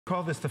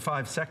call this the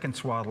 5-second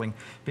swaddling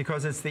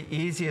because it's the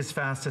easiest,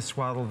 fastest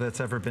swaddle that's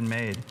ever been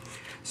made.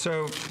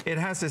 So it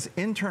has this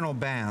internal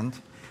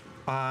band.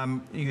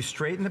 You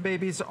straighten the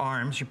baby's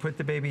arms, you put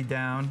the baby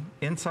down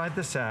inside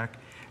the sack,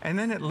 and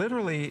then it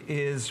literally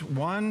is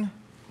 1,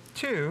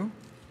 2,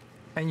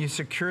 and you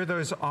secure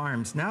those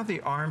arms. Now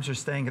the arms are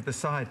staying at the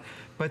side,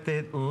 but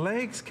the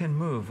legs can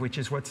move, which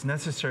is what's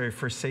necessary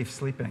for safe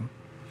sleeping.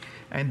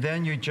 And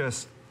then you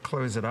just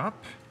close it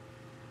up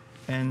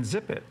and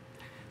zip it.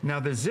 Now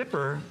the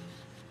zipper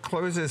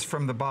closes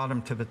from the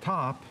bottom to the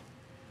top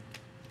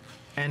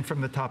and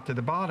from the top to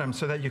the bottom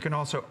so that you can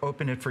also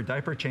open it for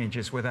diaper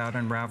changes without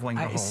unraveling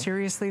the hole.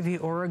 Seriously, the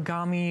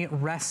origami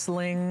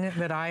wrestling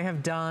that I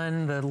have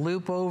done, the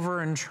loop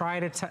over and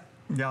try to...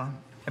 Yeah.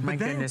 My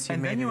goodness, you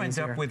made it easier. And then you end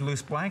up with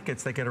loose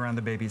blankets that get around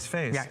the baby's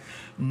face. Yeah.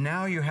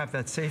 Now you have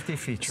that safety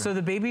feature. So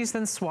the baby's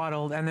then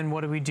swaddled, and then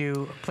what do we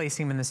do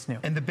placing him in the SNOO?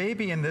 And the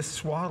baby in this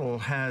swaddle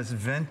has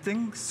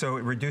venting, so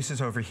it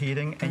reduces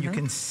overheating, and you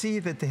can see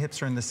that the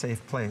hips are in the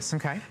safe place.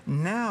 Okay.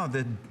 Now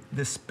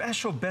the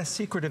special best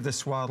secret of the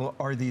swaddle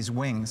are these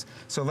wings.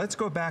 So let's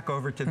go back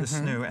over to the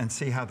SNOO and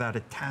see how that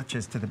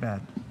attaches to the bed.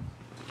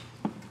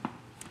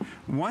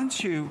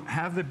 Once you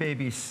have the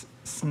baby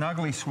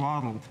snugly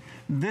swaddled,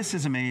 this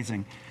is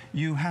amazing.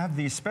 You have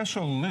these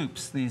special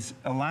loops, these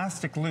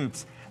elastic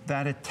loops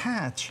that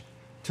attach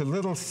to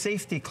little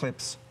safety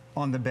clips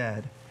on the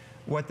bed.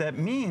 What that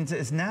means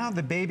is now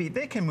the baby,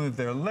 they can move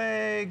their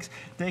legs,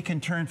 they can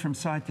turn from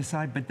side to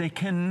side, but they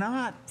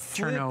cannot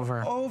flip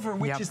over,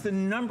 which is the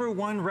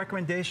 #1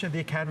 recommendation of the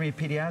Academy of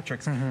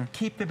Pediatrics.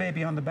 Keep the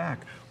baby on the back.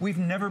 We've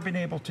never been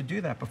able to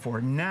do that before.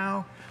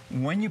 Now,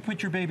 when you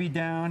put your baby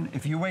down,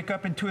 if you wake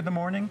up in 2 in the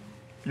morning,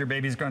 your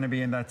baby's going to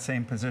be in that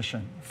same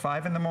position.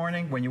 5 in the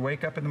morning, when you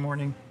wake up in the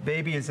morning,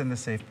 baby is in the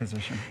safe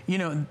position. You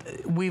know,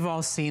 we've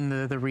all seen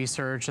the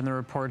research and the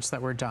reports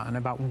that were done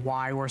about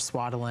why we're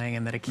swaddling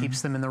and that it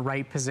keeps them in the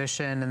right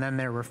position. And then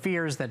there were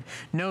fears that,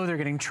 no, they're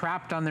getting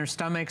trapped on their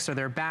stomachs or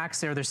their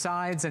backs or their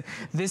sides. And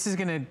this is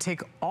going to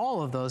take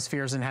all of those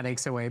fears and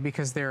headaches away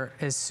because they're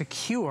as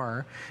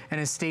secure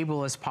and as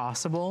stable as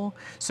possible.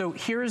 So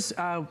here's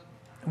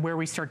where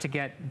we start to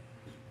get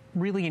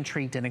really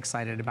intrigued and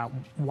excited about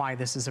why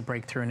this is a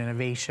breakthrough and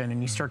innovation,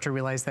 and you start to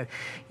realize that,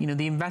 you know,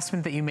 the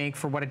investment that you make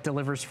for what it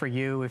delivers for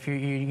you, if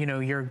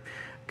you're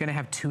gonna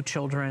have 2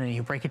 children and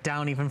you break it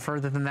down even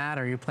further than that,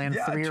 or you plan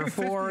 3 or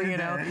 4, you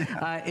know,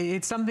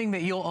 it's something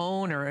that you'll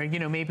own, or, you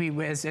know, maybe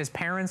as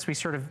parents, we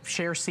sort of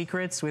share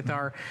secrets with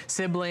our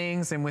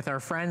siblings and with our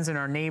friends and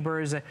our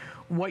neighbors.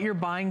 What you're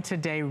buying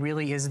today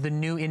really is the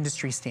new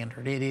industry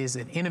standard. It is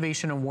an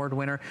innovation award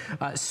winner.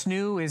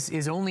 SNOO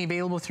is only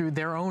available through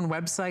their own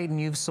website,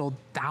 and you've sold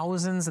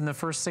thousands in the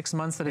first 6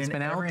 months that it's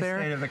been out there.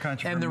 In every state of the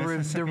country, and the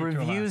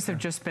reviews have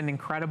just been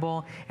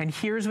incredible. And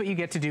here's what you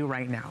get to do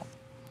right now,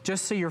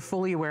 just so you're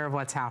fully aware of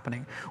what's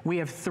happening. We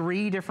have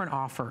 3 different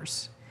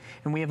offers,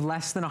 and we have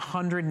less than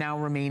 100 now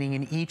remaining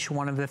in each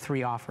one of the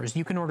 3 offers.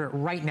 You can order it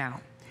right now.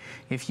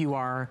 If you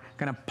are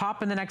gonna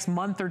pop in the next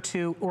month or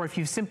 2, or if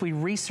you've simply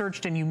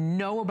researched and you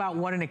know about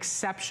what an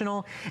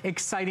exceptional,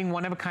 exciting,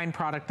 one-of-a-kind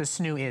product the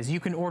SNOO is, you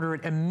can order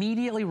it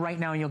immediately right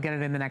now and you'll get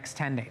it in the next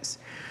 10 days.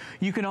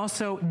 You can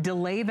also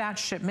delay that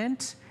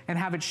shipment and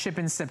have it ship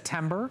in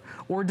September,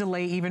 or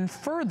delay even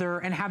further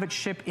and have it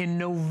ship in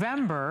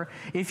November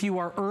if you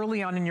are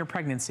early on in your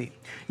pregnancy.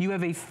 You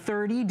have a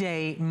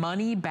 30-day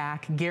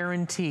money-back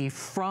guarantee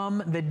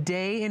from the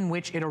day in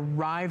which it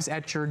arrives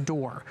at your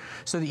door,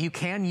 so that you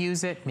can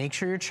use it, make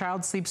sure your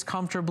child sleeps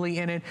comfortably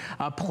in it,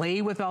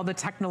 play with all the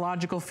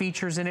technological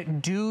features in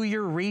it, do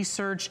your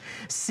research,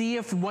 see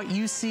if what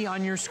you see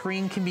on your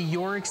screen can be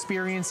your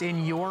experience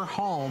in your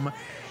home.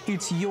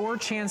 It's your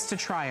chance to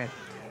try it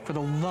for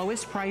the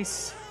lowest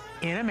price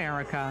in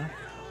America,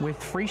 with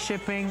free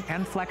shipping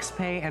and flex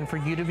pay, and for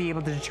you to be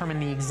able to determine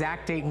the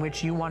exact date in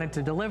which you want it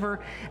to deliver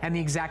and the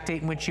exact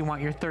date in which you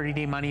want your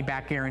 30-day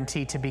money-back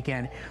guarantee to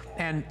begin.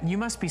 And you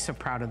must be so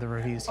proud of the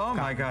reviews. Oh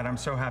my God, I'm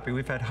so happy.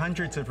 We've had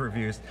hundreds of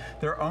reviews.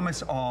 They're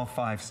almost all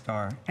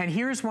 5-star. And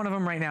here's one of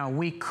them right now.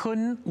 We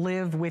couldn't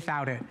live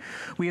without it.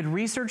 We had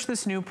researched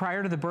this SNOO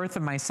prior to the birth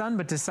of my son,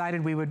 but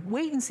decided we would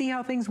wait and see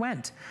how things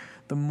went.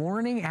 The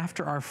morning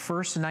after our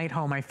first night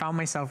home, I found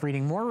myself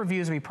reading more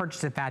reviews. We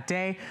purchased it that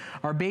day.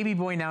 Our baby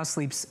boy now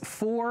sleeps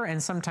 4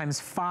 and sometimes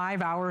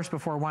 5 hours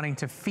before wanting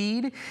to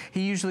feed.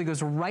 He usually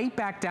goes right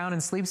back down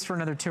and sleeps for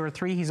another 2 or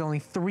 3. He's only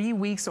 3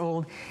 weeks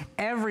old.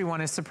 Everyone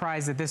is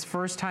surprised that this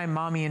first time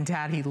mommy and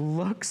daddy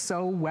look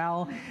so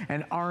well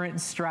and aren't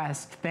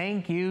stressed.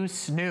 Thank you,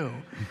 SNOO.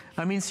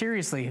 I mean,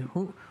 seriously,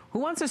 who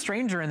wants a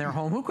stranger in their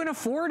home? Who can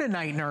afford a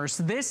night nurse?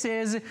 This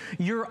is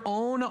your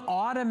own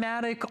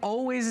automatic,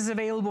 always is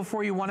available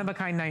for you,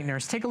 one-of-a-kind night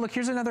nurse. Take a look.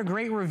 Here's another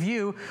great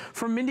review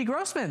from Mindy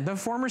Grossman, the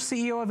former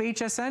CEO of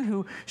HSN,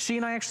 who she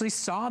and I actually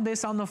saw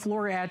this on the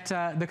floor at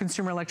the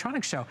Consumer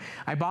Electronics Show.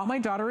 I bought my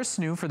daughter a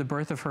SNOO for the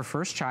birth of her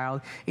first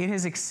child. It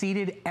has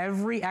exceeded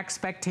every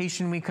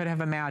expectation we could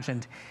have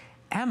imagined.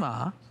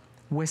 Emma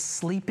was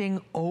sleeping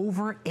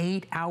over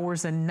 8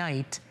 hours a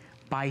night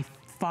by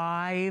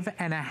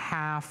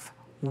 5.5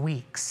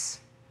 weeks.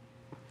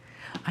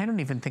 I don't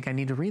even think I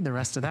need to read the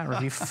rest of that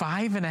review.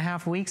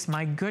 5.5 weeks,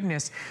 my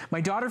goodness.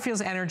 My daughter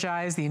feels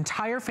energized. The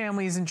entire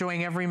family is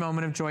enjoying every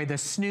moment of joy. The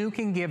SNOO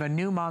can give a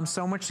new mom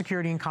so much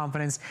security and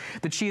confidence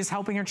that she is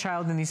helping her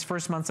child in these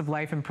first months of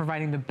life and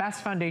providing the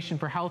best foundation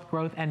for health,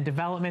 growth, and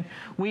development.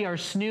 We are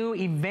SNOO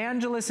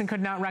evangelists and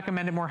could not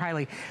recommend it more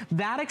highly.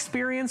 That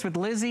experience with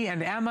Lizzie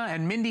and Emma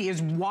and Mindy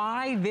is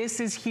why this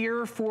is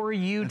here for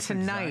you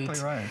tonight.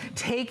 Exactly right.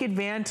 Take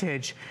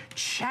advantage.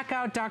 Check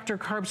out Dr.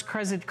 Karp's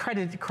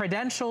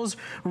credentials,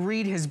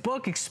 read his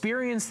book,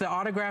 experience the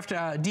autographed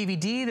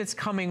DVD that's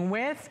coming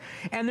with,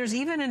 and there's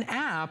even an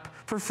app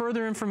for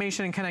further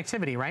information and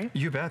connectivity, right?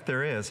 You bet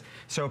there is.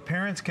 So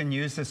parents can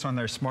use this on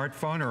their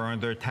smartphone or on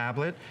their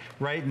tablet.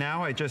 Right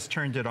now, I just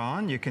turned it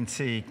on. You can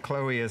see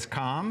Chloe is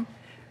calm,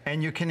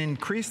 and you can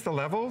increase the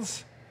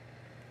levels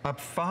up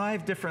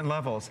 5 different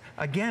levels.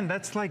 Again,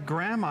 that's like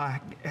grandma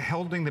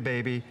holding the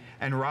baby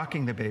and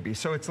rocking the baby.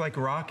 So it's like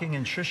rocking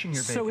and shushing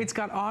your baby. So it's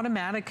got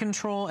automatic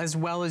control as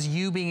well as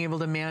you being able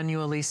to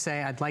manually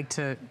say, I'd like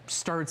to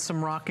start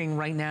some rocking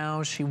right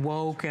now. She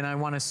woke and I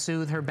want to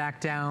soothe her back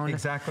down.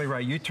 Exactly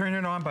right. You turn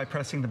it on by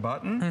pressing the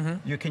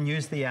button. You can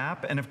use the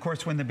app. And of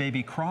course, when the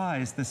baby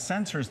cries, the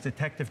sensors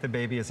detect if the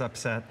baby is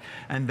upset.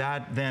 And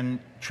that then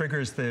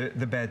triggers the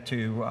bed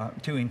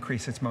to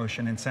increase its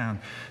motion and sound.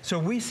 So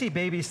we see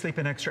babies sleep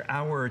an extra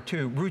hour or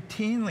 2.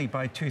 Routinely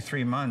by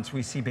 2-3 months,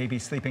 we see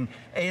babies sleeping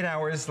 8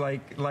 hours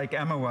like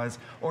Emma was,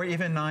 or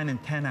even 9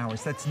 and 10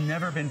 hours. That's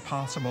never been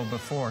possible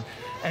before.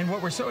 And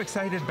what we're so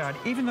excited about,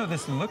 even though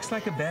this looks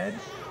like a bed,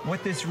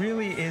 what this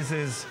really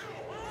is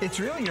it's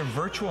really a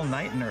virtual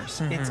night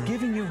nurse. It's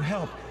giving you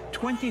help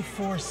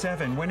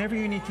 24/7. Whenever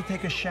you need to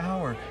take a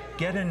shower,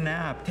 get a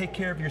nap, take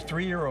care of your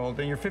 3-year-old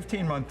and your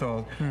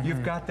 15-month-old,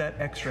 you've got that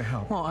extra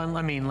help. Well,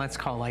 I mean, let's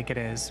call it like it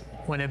is.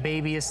 When a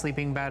baby is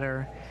sleeping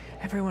better,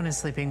 everyone is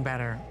sleeping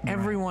better. Right.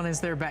 Everyone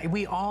is their best.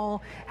 We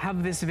all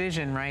have this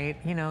vision, right?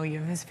 You know, you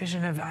have this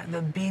vision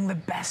of being the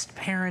best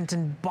parent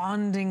and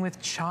bonding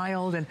with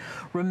child and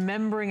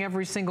remembering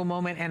every single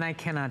moment. And I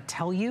cannot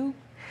tell you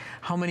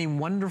how many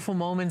wonderful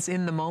moments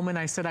in the moment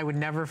I said I would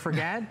never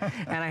forget.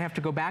 And I have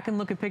to go back and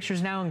look at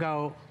pictures now and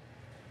go,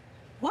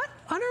 what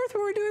on earth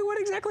were we doing? What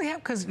exactly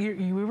happened? Because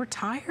we were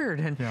tired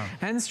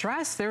and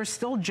stressed. There's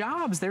still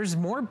jobs. There's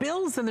more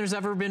bills than there's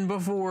ever been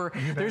before.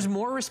 There's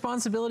more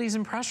responsibilities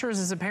and pressures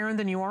as a parent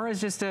than you are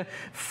as just a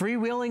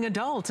freewheeling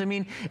adult. I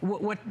mean,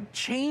 what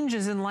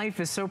changes in life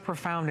is so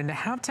profound, and to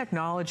have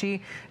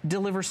technology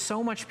deliver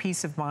so much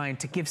peace of mind,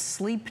 to give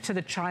sleep to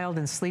the child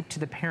and sleep to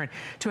the parent,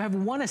 to have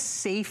won a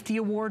safety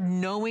award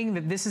knowing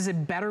that this is a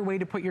better way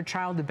to put your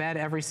child to bed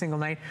every single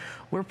night.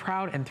 We're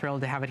proud and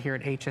thrilled to have it here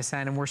at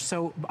HSN, and we're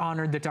so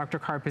honored that Dr.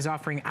 Karp is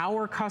offering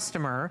our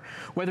customer,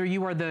 whether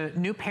you are the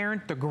new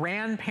parent, the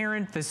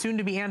grandparent, the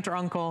soon-to-be aunt or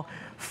uncle,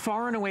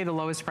 far and away the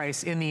lowest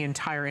price in the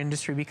entire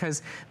industry,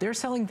 because they're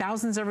selling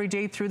thousands every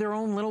day through their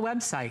own little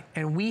website.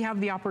 And we have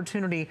the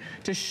opportunity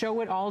to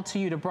show it all to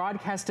you, to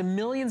broadcast to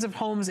millions of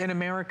homes in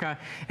America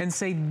and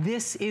say,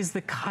 this is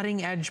the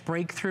cutting-edge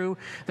breakthrough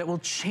that will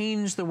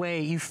change the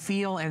way you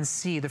feel and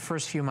see the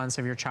first few months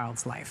of your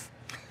child's life.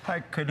 I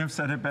couldn't have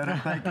said it better.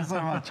 Thank you so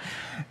much.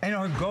 And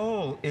our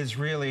goal is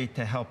really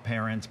to help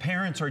parents.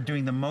 Parents are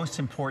doing the most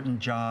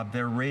important job.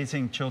 They're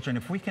raising children.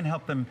 If we can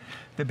help them,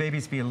 the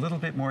babies be a little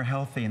bit more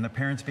healthy and the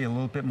parents be a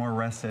little bit more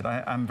rested,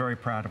 I'm very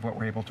proud of what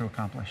we're able to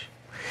accomplish.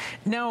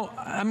 Now,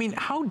 I mean,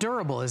 how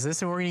durable is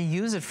this? And we're going to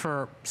use it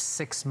for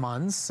 6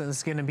 months. So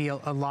it's going to be a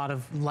lot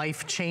of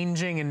life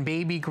changing and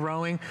baby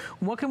growing.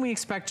 What can we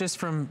expect just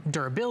from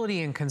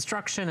durability and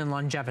construction and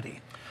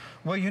longevity?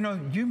 Well, you know,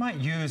 you might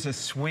use a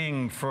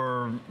swing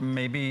for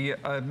maybe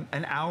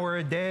an hour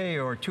a day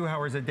or 2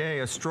 hours a day,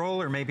 a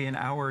stroller maybe an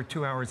hour or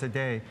 2 hours a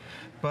day.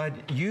 But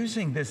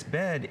using this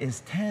bed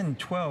is 10,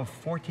 12,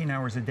 14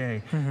 hours a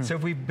day. So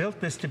we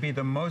built this to be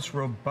the most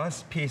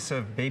robust piece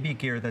of baby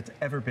gear that's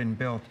ever been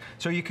built.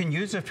 So you can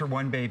use it for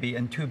 1 baby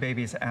and 2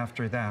 babies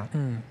after that.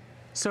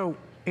 So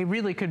it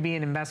really could be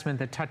an investment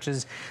that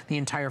touches the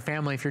entire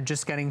family if you're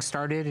just getting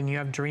started and you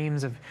have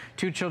dreams of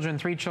 2 children,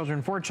 3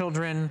 children, 4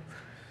 children.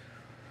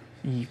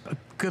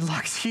 Good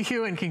luck to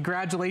you and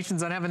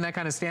congratulations on having that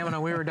kind of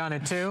stamina. We were done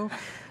at 2.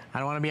 I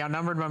don't want to be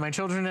outnumbered by my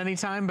children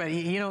anytime, but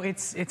you know,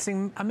 it's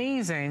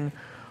amazing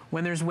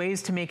when there's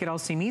ways to make it all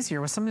seem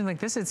easier. With something like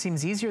this, it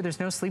seems easier. There's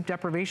no sleep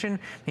deprivation.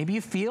 Maybe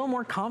you feel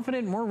more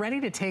confident, more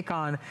ready to take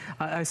on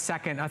a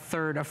second, a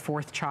third, a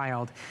 4th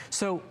child.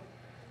 So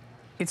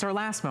it's our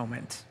last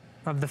moment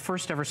of the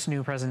first ever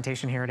SNOO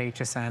presentation here at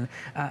HSN,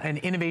 an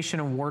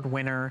Innovation Award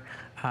winner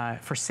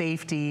for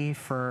safety,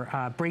 for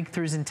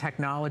breakthroughs in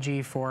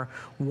technology, for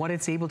what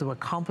it's able to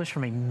accomplish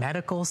from a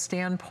medical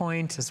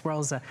standpoint, as well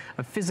as a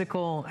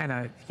physical and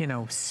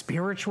a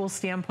spiritual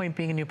standpoint,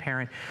 being a new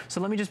parent. So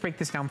let me just break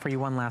this down for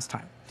you one last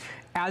time.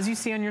 As you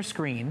see on your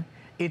screen,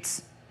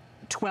 it's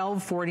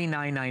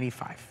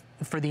 $1249.95.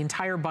 For the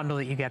entire bundle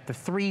that you get, the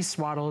 3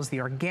 swaddles,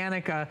 the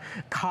organic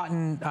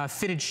cotton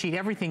fitted sheet,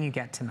 everything you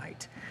get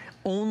tonight.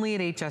 only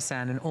at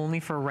HSN and only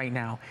for right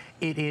now,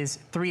 it is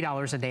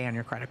 $3 a day on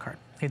your credit card.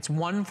 It's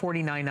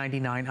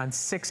 $149.99 on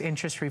 6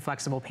 interest-free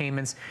flexible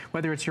payments.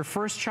 Whether it's your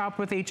first shop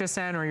with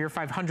HSN or your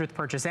 500th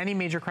purchase, any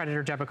major credit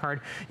or debit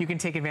card, you can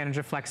take advantage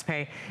of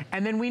FlexPay.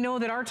 And then we know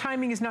that our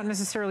timing is not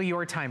necessarily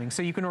your timing.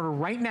 So you can order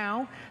right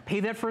now, pay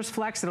that first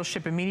flex, it'll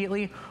ship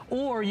immediately,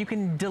 or you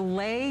can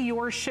delay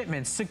your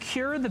shipments,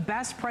 secure the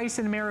best price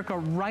in America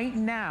right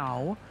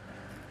now,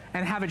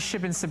 and have it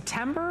ship in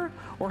September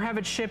or have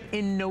it ship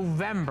in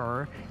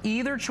November.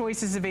 Either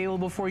choice is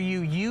available for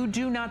you. You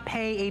do not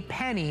pay a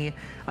penny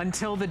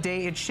until the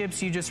day it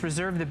ships. You just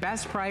reserve the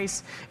best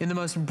price in the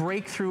most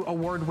breakthrough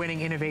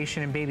award-winning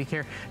innovation in baby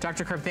care.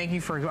 Dr. Karp, thank you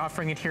for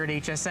offering it here at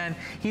HSN.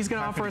 He's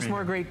gonna offer us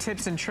more great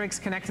tips and tricks.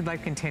 Connected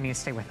Life continues.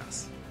 Stay with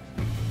us.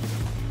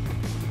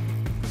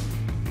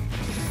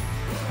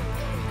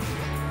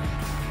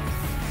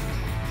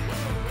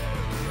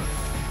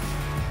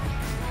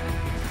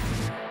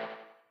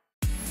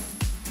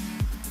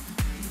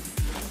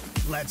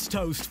 Let's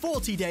toast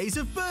 40 days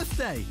of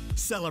birthday.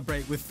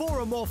 Celebrate with 4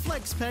 or more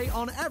FlexPay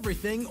on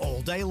everything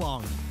all day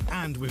long.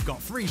 And we've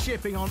got free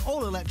shipping on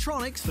all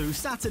electronics through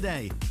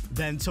Saturday.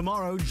 Then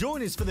tomorrow,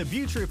 join us for the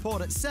Beauty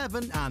Report at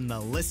 7 and the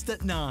list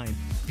at 9.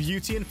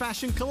 Beauty and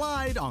fashion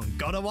collide on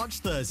Gotta Watch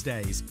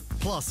Thursdays.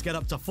 Plus, get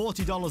up to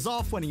 $40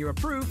 off when you're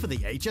approved for the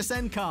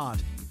HSN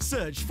card.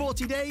 Search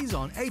 40 days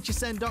on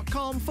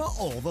hsn.com for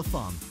all the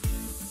fun.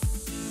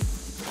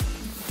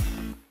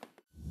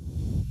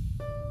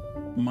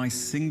 My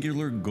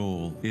singular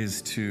goal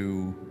is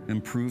to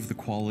improve the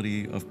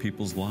quality of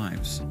people's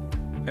lives.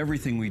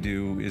 Everything we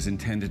do is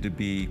intended to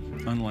be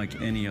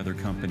unlike any other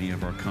company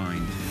of our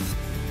kind.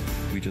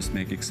 We just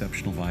make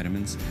exceptional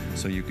vitamins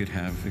so you could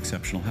have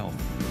exceptional health.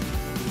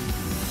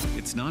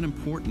 It's not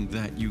important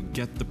that you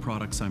get the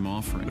products I'm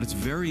offering, but it's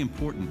very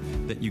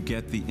important that you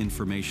get the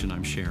information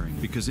I'm sharing,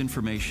 because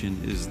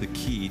information is the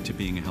key to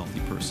being a healthy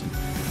person.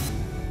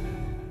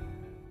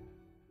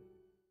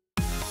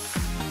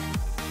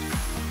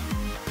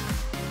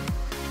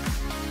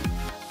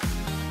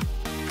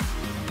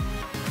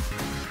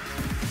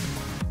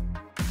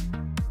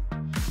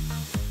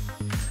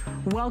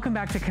 Welcome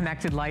back to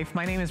Connected Life.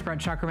 My name is Brett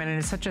Chukerman, and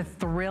it's such a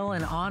thrill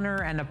and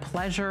honor and a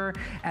pleasure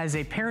as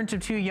a parent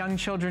of 2 young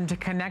children to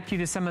connect you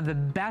to some of the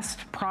best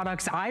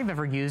products I've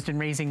ever used in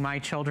raising my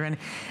children.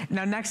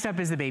 Now, next up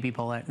is the baby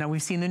bullet. Now,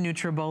 we've seen the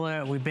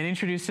NutriBullet. We've been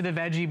introduced to the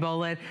veggie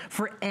bullet.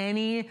 For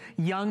any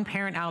young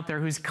parent out there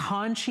who's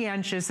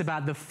conscientious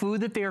about the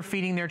food that they are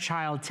feeding their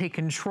child, take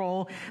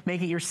control,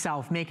 make it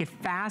yourself. Make it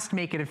fast,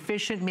 make it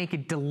efficient, make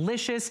it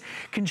delicious.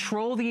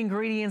 Control the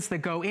ingredients that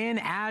go in,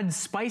 add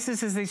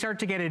spices as they start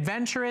to get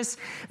adventurous.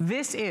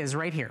 This is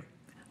right here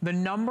the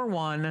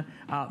 #1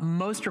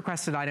 most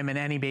requested item in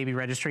any baby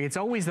registry. It's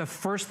always the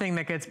first thing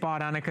that gets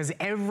bought on it because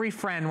every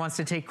friend wants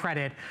to take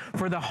credit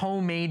for the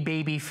homemade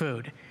baby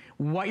food.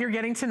 What you're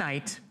getting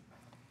tonight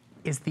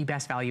is the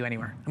best value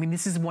anywhere. I mean,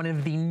 this is one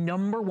of the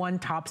 #1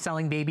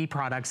 top-selling baby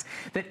products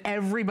that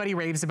everybody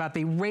raves about.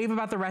 They rave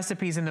about the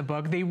recipes in the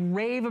book. They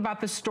rave about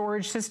the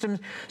storage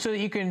systems so that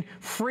you can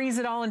freeze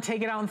it all and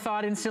take it out and thaw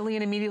it instantly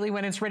and immediately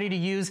when it's ready to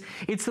use.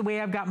 It's the way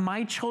I've got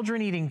my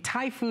children eating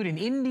Thai food and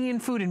Indian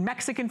food and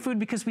Mexican food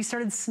because we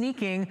started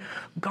sneaking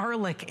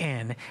garlic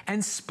in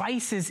and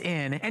spices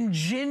in and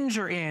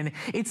ginger in.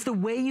 It's the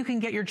way you can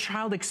get your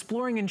child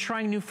exploring and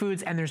trying new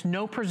foods, and there's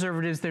no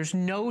preservatives, there's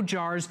no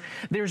jars,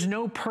 there's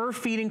no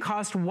feeding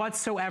cost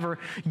whatsoever.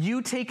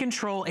 You take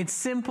control. It's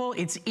simple,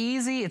 it's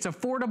easy, it's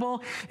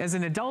affordable. As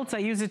an adult, I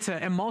use it to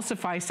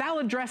emulsify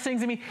salad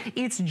dressings. I mean,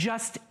 it's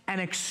just an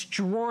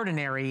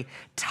extraordinary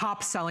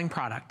top-selling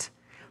product.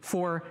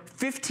 For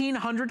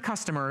 1,500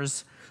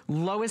 customers,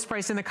 lowest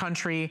price in the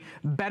country,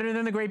 better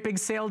than the Great Big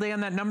Sale Day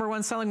on that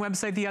 #1 selling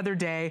website the other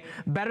day,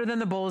 better than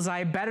the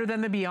Bullseye, better than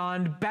the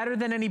Beyond, better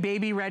than any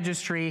baby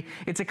registry.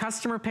 It's a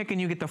customer pick and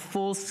you get the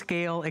full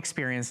scale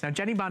experience. Now,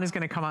 Jenny Bond is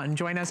gonna come out and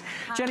join us.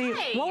 Hi. Jenny,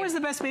 what was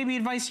the best baby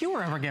advice you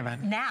were ever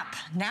given? Nap.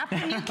 Nap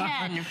when you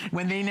can.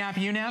 When they nap,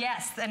 you nap?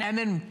 Yes. And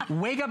then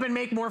wake up and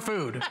make more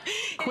food.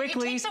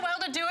 Quickly. It takes a while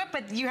to do it,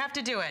 but you have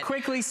to do it.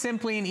 Quickly,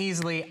 simply, and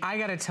easily. I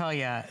gotta tell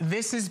you,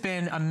 this has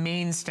been a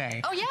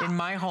mainstay in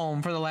my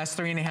home for the last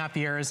 3.5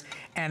 years,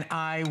 and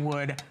I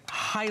would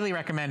highly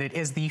recommend it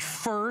as the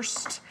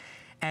first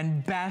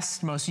and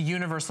best, most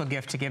universal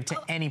gift to give to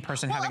any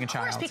person having a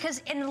child. Of course,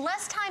 because in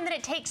less time than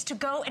it takes to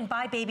go and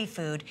buy baby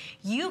food,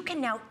 you can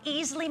now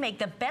easily make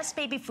the best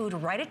baby food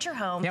right at your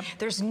home. Yep.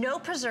 There's no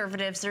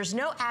preservatives, there's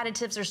no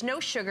additives, there's no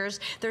sugars,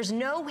 there's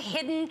no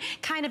hidden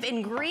kind of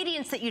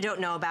ingredients that you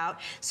don't know about.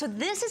 So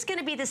this is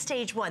gonna be the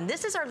stage 1.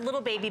 This is our little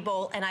baby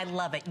bowl, and I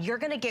love it. You're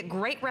gonna get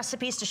great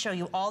recipes to show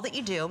you all that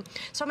you do.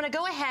 So I'm gonna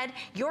go ahead,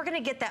 you're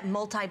gonna get that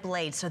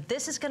multi-blade. So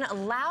this is gonna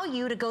allow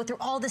you to go through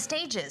all the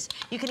stages.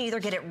 You can either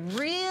get it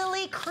really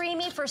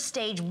creamy for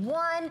stage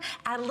 1,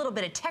 add a little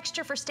bit of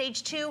texture for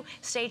stage 2,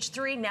 stage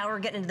 3, now we're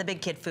getting into the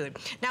big kid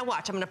food. Now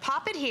watch, I'm gonna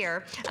pop it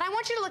here, and I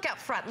want you to look out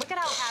front. Look at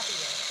how happy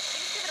he is.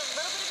 You just give it a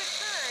little bit of a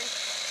turn.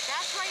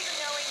 That's why you're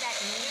knowing that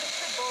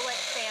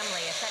NutriBullet family.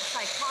 It's that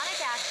cyclonic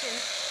action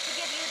to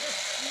give you the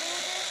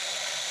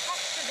smoothest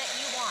texture that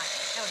want.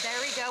 Oh, there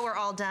we go, we're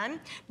all done.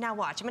 Now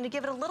watch, I'm gonna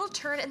give it a little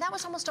turn, and that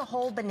was almost a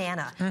whole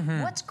banana.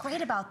 What's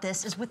great about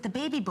this is with the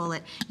baby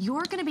bullet,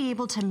 you're gonna be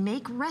able to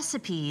make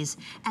recipes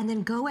and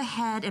then go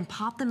ahead and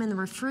pop them in the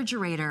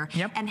refrigerator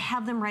and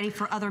have them ready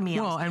for other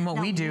meals. Well, and what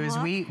we do is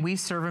we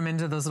serve them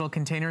into those little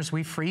containers,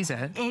 we freeze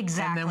it.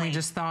 Exactly. And then we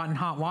just thaw it in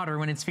hot water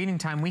when it's feeding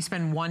time. We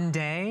spend one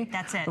day.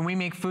 That's it. And we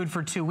make food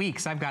for 2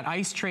 weeks. I've got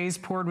ice trays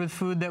poured with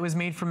food that was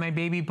made from my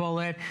baby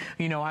bullet.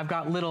 You know, I've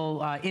got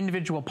little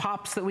individual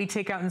pops that we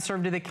take out and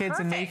serve to the kids,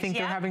 and they think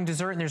they're having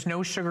dessert, and there's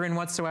no sugar in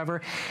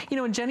whatsoever. You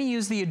know, and Jenny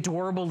used the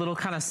adorable little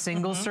kind of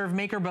single serve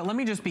maker, but let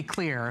me just be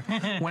clear.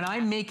 When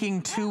I'm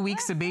making 2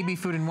 weeks of baby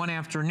food in one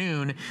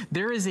afternoon,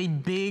 there is a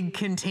big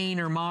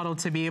container model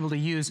to be able to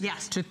use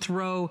to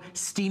throw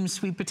steamed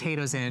sweet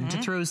potatoes in,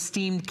 to throw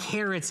steamed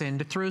carrots in,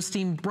 to throw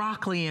steamed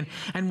broccoli in.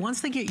 And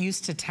once they get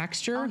used to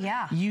texture,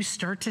 you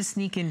start to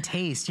sneak in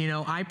taste. You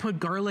know, I put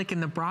garlic in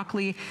the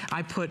broccoli,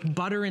 I put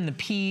butter in the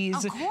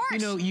peas. Of course. You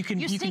know, you can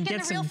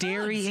get some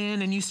dairy foods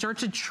in, and you start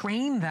to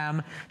train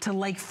them to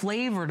like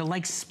flavor, to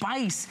like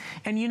spice.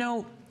 And you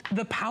know,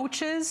 the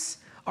pouches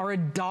are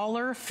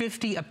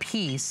 $1.50 a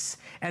piece,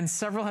 and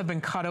several have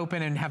been cut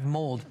open and have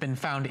mold been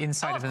found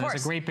inside of them.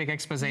 There's a great big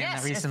expose on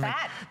that recently.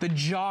 The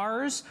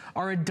jars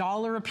are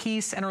 $1 a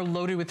piece and are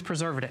loaded with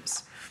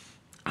preservatives.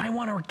 I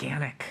want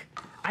organic.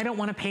 I don't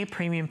want to pay a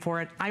premium for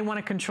it. I want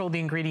to control the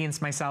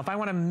ingredients myself. I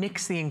want to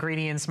mix the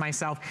ingredients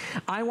myself.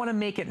 I want to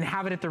make it and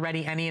have it at the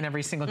ready any and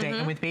every single day.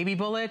 And with Baby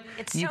Bullet,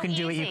 you can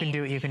do it, you can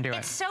do it, you can do it.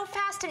 It's so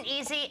fast and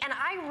easy, and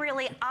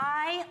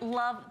I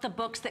love the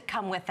books that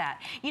come with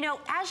that. You know,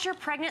 as you're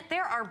pregnant,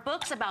 there are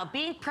books about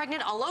being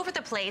pregnant all over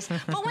the place,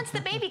 but once the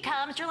baby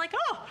comes, you're like,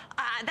 oh,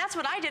 that's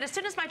what I did. As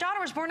soon as my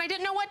daughter was born, I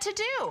didn't know what to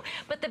do.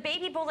 But the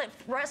Baby Bullet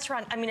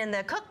restaurant, in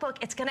the cookbook,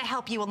 it's gonna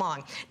help you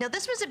along. Now,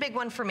 this was a big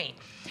one for me.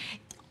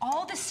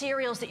 All the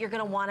cereals that you're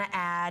gonna wanna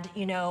add,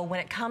 you know,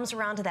 when it comes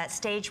around to that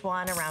stage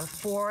 1, around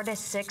 4 to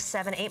 6,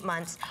 7, 8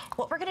 months,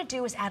 what we're gonna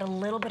do is add a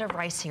little bit of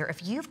rice here.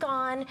 If you've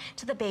gone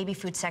to the baby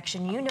food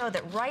section, you know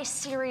that rice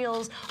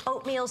cereals,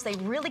 oatmeals, they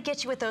really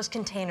get you with those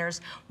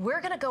containers.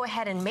 We're gonna go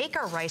ahead and make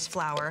our rice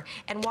flour,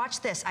 and watch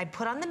this. I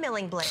put on the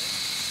milling blade.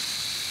 There's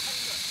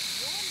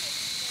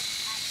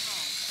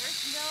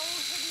no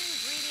hidden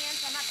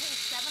ingredients. I'm not paying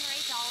 $7 or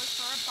 $8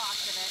 for a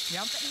box of it.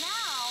 But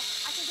now,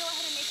 I can go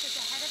ahead and make this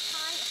ahead of time.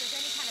 If there's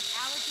any kind of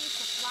allergies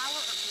to flour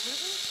or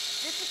gluten,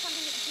 this is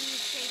something that you can use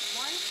stage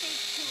 1,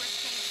 stage 2, or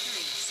stage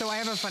 3. So I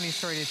have a funny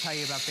story to tell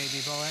you about Baby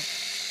Bullet.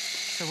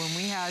 So when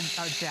we had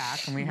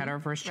Jack, when we had our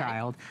first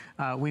child,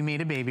 we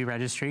made a baby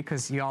registry,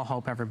 because you all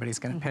hope everybody's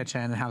gonna pitch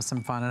in and have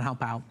some fun and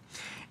help out.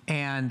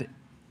 And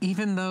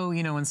even though,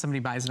 you know, when somebody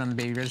buys it on the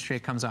baby registry,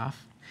 it comes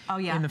off.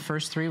 In the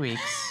first 3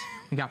 weeks,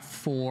 we got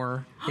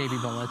 4 baby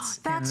bullets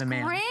in the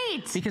mail. That's great.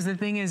 Because the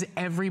thing is,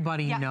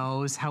 everybody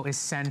knows how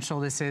essential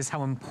this is,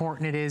 how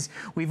important it is.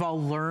 We've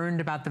all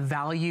learned about the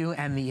value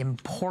and the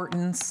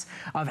importance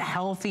of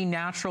healthy,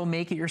 natural,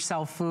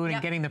 make-it-yourself food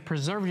and getting the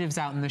preservatives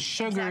out and the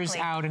sugars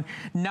out, and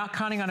not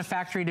counting on a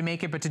factory to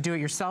make it, but to do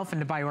it yourself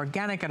and to buy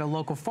organic at a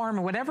local farm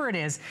or whatever it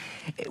is.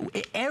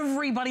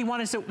 Everybody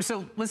wanted to.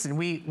 So listen,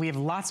 we have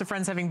lots of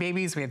friends having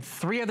babies. We had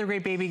 3 other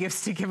great baby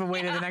gifts to give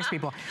away to the next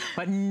people,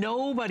 but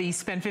nobody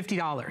spent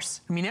 $50.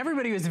 I mean,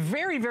 everybody was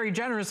very, very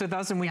generous with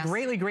us, and we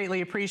greatly,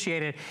 greatly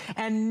appreciate it.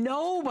 And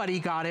nobody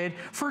got it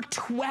for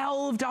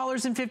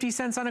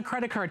 $12.50 on a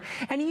credit card.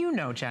 And you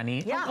know,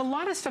 Jenny, a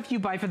lot of stuff you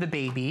buy for the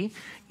baby,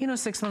 you know,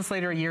 6 months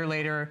later, a year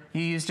later,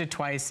 you used it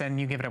twice and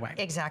you give it away.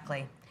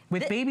 Exactly.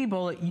 With Baby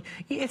Bullet,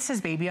 it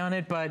says baby on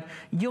it, but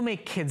you'll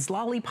make kids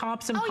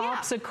lollipops and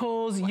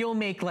popsicles. You'll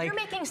make like... You're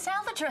making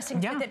salad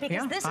dressing with it,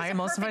 because this is I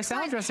emulsify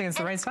salad dressing. It's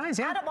the right size,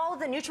 Out of all of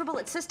the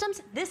NutriBullet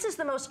systems, this is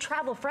the most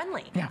travel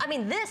friendly. I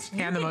mean, this...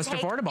 And the most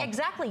affordable.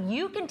 Exactly.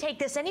 You can take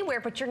this anywhere,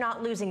 but you're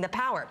not losing the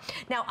power.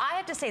 Now, I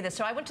have to say this.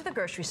 So I went to the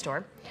grocery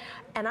store,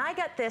 and I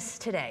got this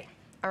today,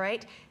 all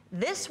right?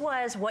 This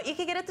was what you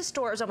could get at the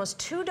store. It was almost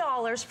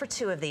 $2 for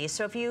 2 of these.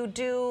 So if you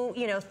do,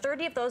 you know,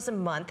 30 of those a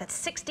month,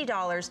 that's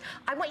 $60.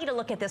 I want you to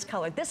look at this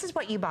color. This is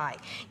what you buy.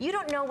 You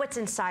don't know what's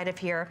inside of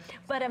here,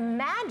 but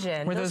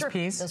imagine... Were those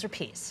peas? Those are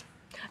peas.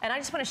 And I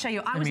just want to show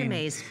you, I was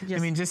amazed.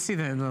 Just see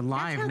the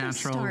live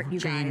natural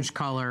change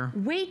color.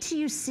 Wait till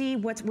you see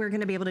what we're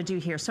going to be able to do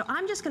here. So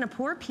I'm just going to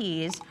pour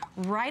peas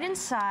right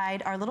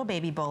inside our little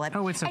Baby Bullet.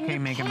 Oh, it's okay,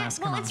 make a mess,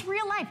 come on. Well, it's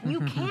real life. You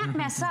can't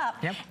mess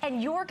up.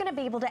 And you're going to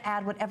be able to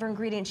add whatever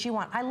ingredients you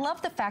want. I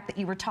love the fact that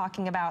you were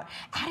talking about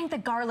adding the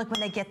garlic when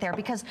they get there,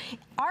 because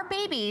our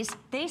babies,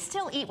 they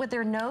still eat with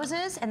their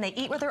noses and they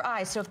eat with their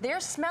eyes. So if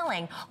they're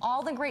smelling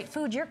all the great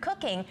food you're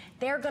cooking,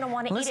 they're going to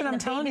want to eat it, and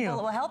the Baby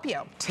Bullet will help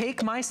you.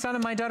 Take my son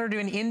and my daughter to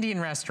an Indian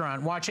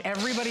restaurant. Watch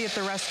everybody at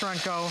the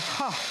restaurant go,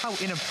 oh, how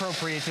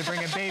inappropriate to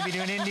bring a baby to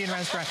an Indian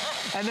restaurant.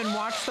 And then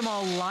watch them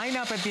all line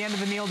up at the end of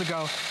the meal to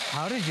go,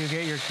 how did you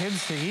get your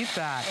kids to eat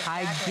that?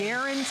 I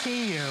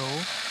guarantee you,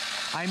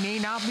 I may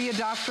not be a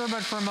doctor,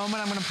 but for a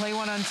moment I'm gonna play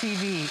one on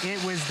TV.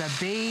 It was the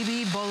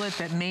baby bullet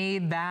that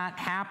made that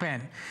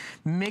happen.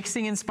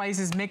 Mixing in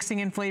spices, mixing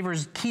in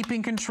flavors,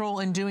 keeping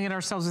control and doing it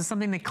ourselves with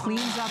something that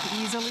cleans up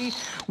easily,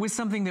 with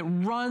something that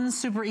runs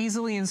super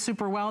easily and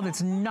super well,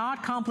 that's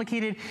not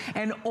complicated.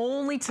 And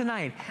only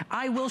tonight,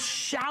 I will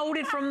shout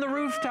it from the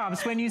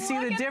rooftops when you see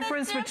the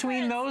difference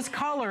between those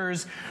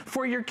colors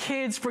for your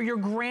kids, for your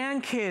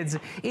grandkids.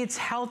 It's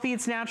healthy,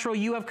 it's natural,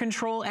 you have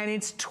control, and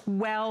it's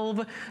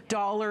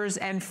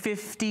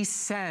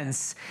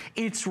 $12.50.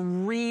 It's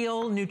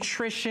real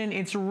nutrition,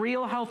 it's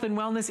real health and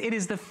wellness. It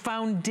is the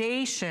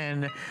foundation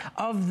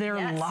of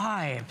their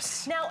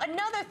lives. Now,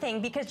 another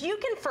thing, because you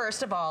can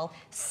first of all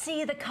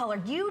see the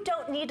color. You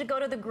don't need to go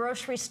to the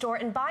grocery store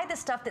and buy the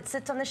stuff that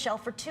sits on the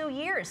shelf for 2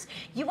 years.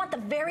 You want the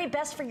very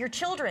best for your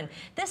children.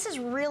 This is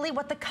really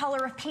what the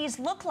color of peas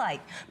look like.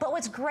 But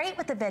what's great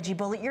with the Veggie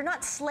Bullet, you're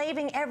not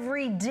slaving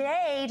every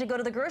day to go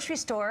to the grocery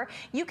store.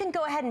 You can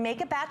go ahead and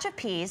make a batch of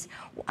peas.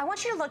 I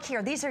want you to look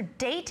here. These are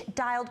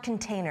date-dialed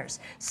containers.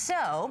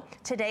 So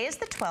today is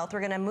the 12th. We're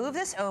going to move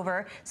this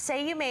over.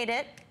 Say you made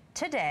it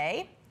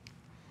today.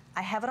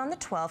 I have it on the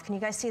 12th. Can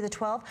you guys see the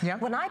 12? Yeah.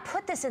 When I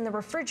put this in the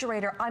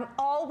refrigerator, I'm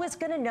always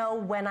gonna know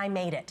when I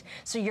made it.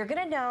 So you're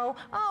gonna know,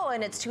 oh,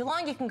 and it's too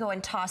long, you can go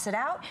and toss it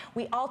out.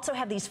 We also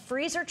have these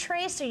freezer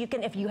trays, so you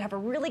can, if you have a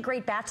really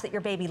great batch that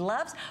your baby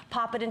loves,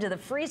 pop it into the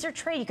freezer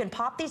tray. You can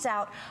pop these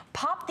out,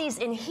 pop these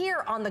in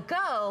here on the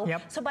go.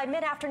 Yep. So by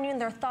mid-afternoon,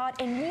 they're thawed,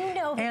 and you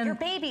know that your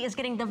baby is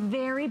getting the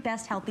very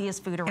best,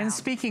 healthiest food around. And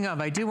speaking of,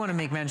 I do want to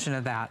make mention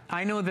of that.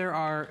 I know there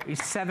are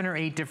 7 or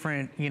 8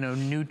 different,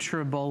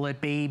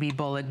 NutriBullet, Baby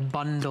Bullet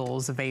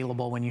bundles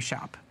available when you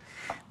shop.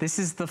 This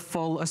is the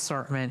full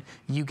assortment.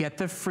 You get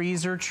the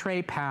freezer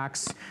tray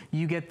packs.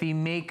 You get the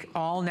Make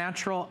All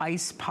Natural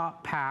Ice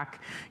Pop pack.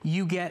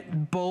 You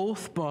get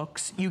both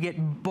books. You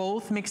get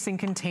both mixing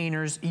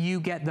containers. You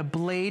get the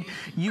blade.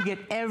 You get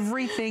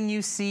everything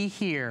you see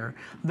here.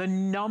 The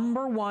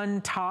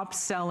 #1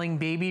 top-selling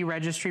baby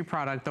registry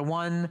product, the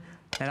one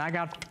that I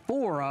got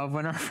 4 of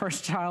when our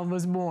first child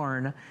was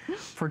born,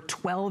 for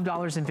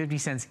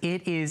 $12.50.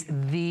 It is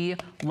the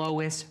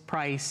lowest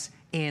price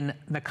in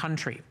the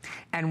country.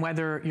 And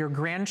whether your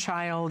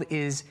grandchild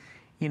is,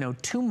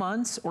 2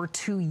 months or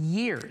 2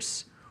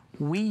 years,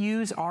 we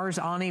use ours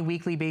on a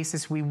weekly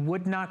basis. We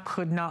would not,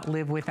 could not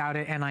live without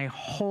it. And I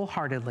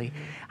wholeheartedly,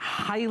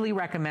 highly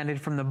recommend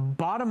it from the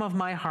bottom of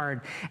my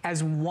heart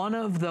as one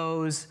of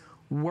those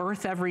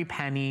worth every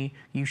penny.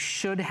 You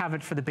should have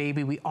it for the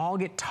baby. We all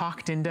get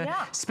talked into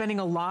spending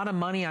a lot of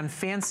money on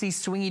fancy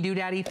swingy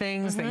doodaddy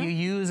things that you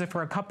use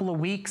for a couple of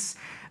weeks.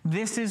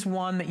 This is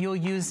one that you'll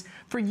use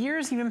for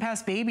years, even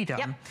past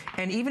babydom.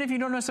 And even if you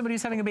don't know somebody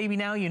who's having a baby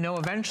now,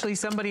 eventually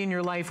somebody in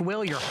your life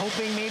will. You're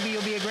hoping maybe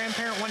you'll be a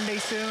grandparent one day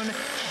soon.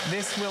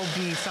 This will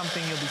be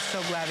something you'll be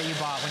so glad that you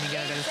bought when you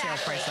get it at a sale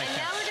price like this.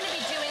 And now we're gonna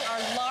be doing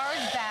our large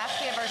batch.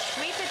 We have our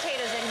sweet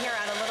potatoes in here,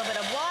 add a little bit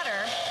of water.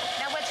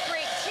 Now what's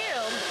great too,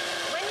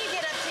 when you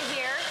get up to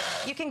here,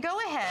 you can go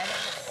ahead,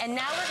 and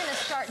now we're gonna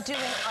start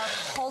doing our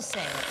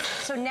pulsing.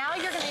 So now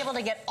you're gonna be able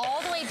to get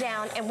all the way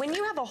down, and when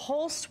you have a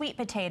whole sweet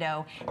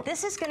potato,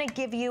 this is gonna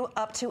give you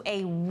up to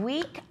a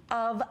week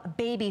of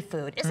baby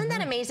food. Isn't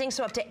that amazing?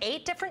 So up to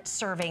 8 different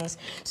servings.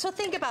 So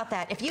think about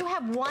that. If you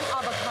have 1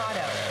 avocado,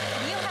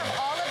 if you have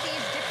all of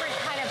these different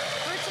kind of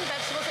fruits and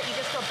vegetables that you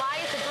just go buy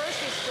at the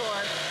grocery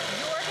store,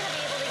 you're gonna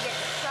be able to get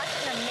such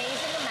an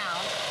amazing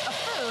amount of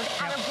food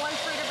out of 1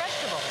 fruit or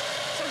vegetable.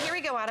 So here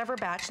we go out of our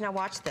batch. Now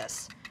watch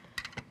this.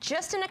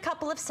 Just in a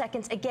couple of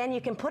seconds, again, you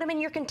can put them in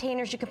your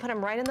containers, you can put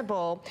them right in the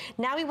bowl.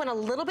 Now we want a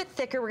little bit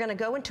thicker. We're gonna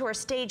go into our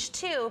stage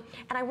 2,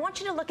 and I want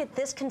you to look at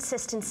this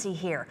consistency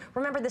here.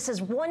 Remember, this is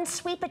 1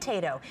 sweet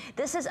potato.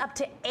 This is up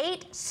to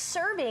 8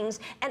 servings,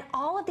 and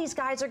all of these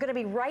guys are gonna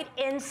be right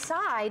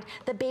inside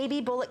the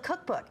Baby Bullet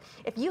cookbook.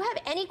 If you have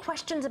any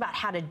questions about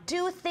how to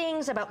do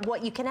things, about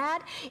what you can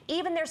add,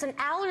 even there's an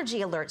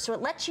allergy alert, so it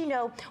lets you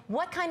know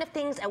what kind of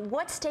things at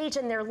what stage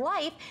in their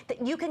life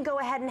that you can go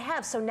ahead and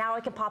have. So now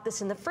I can pop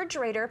this in the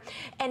refrigerator.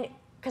 And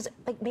because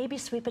maybe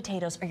sweet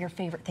potatoes are your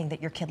favorite thing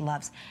that your kid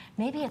loves.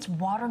 Maybe it's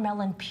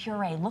watermelon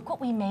puree. Look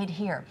what we made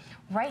here.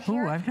 Right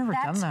here, Ooh, I've never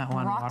done that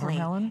one. Broccoli.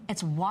 Watermelon?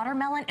 It's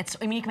watermelon.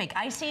 You can make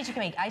ices, you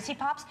can make icy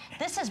pops.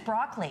 This is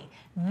broccoli.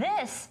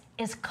 This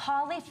is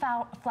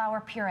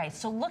cauliflower puree.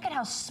 So look at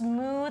how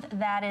smooth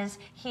that is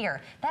here.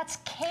 That's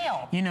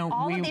kale.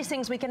 All of these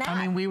things we can add.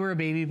 I mean, we were a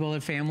Baby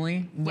Bullet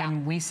family.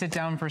 When we sit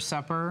down for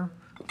supper,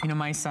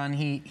 my son,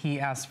 he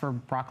asks for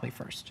broccoli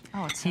first.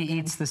 Oh, it's so He good.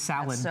 eats the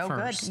salad so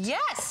first. Good.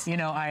 Yes!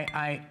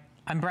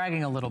 I'm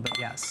bragging a little bit,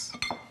 yes.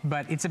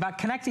 But it's about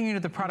connecting you to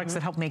the products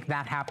that help make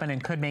that happen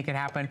and could make it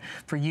happen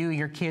for you,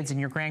 your kids, and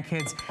your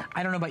grandkids.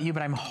 I don't know about you,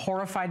 but I'm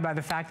horrified by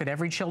the fact that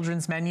every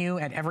children's menu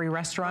at every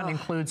restaurant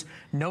includes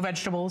no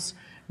vegetables,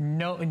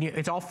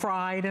 it's all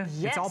fried,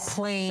 it's all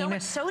plain. So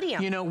much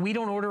sodium. We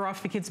don't order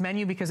off the kids'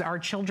 menu because our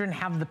children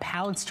have the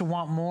palates to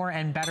want more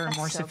and better and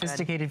more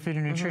sophisticated food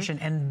and nutrition.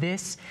 And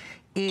this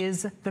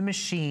is the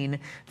machine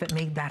that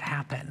made that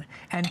happen.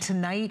 And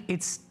tonight,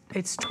 it's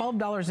It's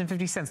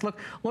 $12.50. Look,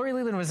 Lori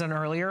Leland was on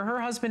earlier. Her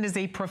husband is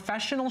a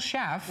professional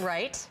chef.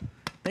 Right.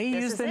 They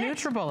use the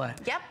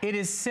NutriBullet. Yep. It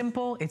is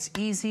simple, it's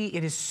easy,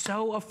 it is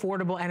so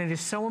affordable, and it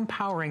is so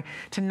empowering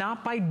to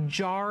not buy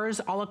jars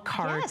a la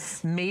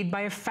carte made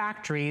by a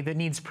factory that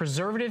needs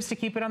preservatives to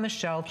keep it on the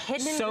shelf,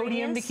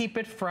 sodium to keep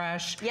it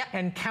fresh,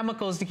 and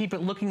chemicals to keep it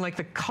looking like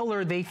the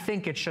color they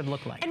think it should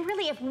look like. And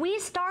really, if we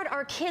start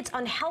our kids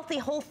on healthy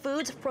whole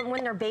foods from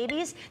when they're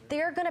babies,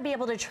 they're gonna be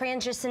able to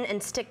transition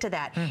and stick to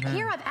that.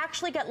 Here I've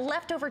actually got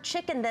leftover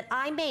chicken that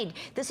I made.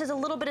 This is a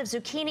little bit of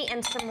zucchini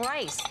and some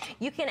rice.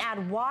 You can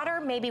add water.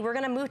 Maybe we're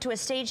gonna move to a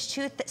stage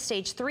 2,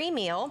 stage 3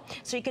 meal,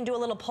 so you can do a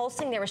little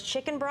pulsing. There was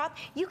chicken broth.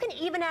 You can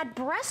even add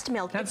breast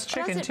milk. That's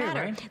chicken too,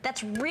 right?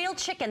 That's real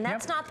chicken.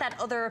 That's not that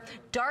other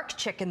dark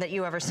chicken that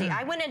you ever see.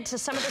 I went into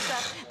some of the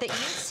stuff that you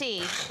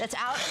see that's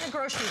out in the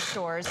grocery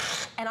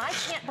stores, and I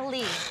can't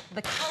believe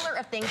the color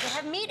of things that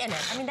have meat in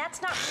it. I mean,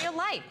 that's not real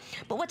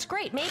life. But what's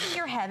great, maybe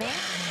you're having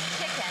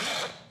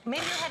chicken,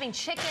 maybe you're having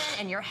chicken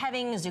and you're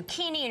having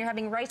zucchini and you're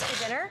having rice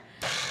for dinner.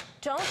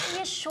 Don't be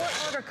a short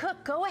order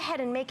cook. Go ahead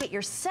and make it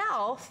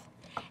yourself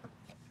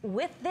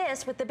with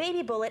this, with the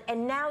Baby Bullet,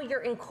 and now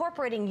you're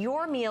incorporating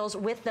your meals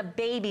with the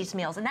baby's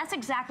meals. And that's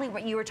exactly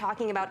what you were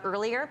talking about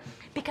earlier,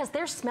 because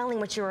they're smelling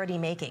what you're already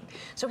making.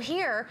 So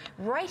here,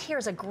 right here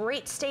is a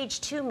great stage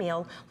 2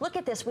 meal. Look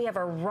at this, we have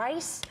our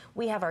rice,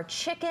 we have our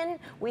chicken,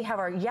 we have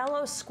our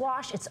yellow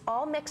squash. It's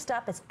all mixed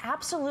up, it's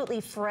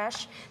absolutely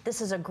fresh. This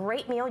is a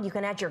great meal. You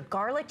can add your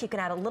garlic, you can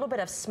add a little bit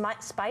of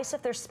spice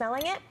if they're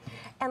smelling it.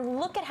 And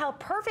look at how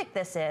perfect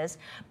this is.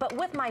 But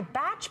with my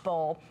batch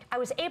bowl, I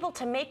was able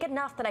to make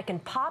enough that I can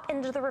pop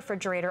into the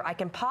refrigerator, I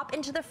can pop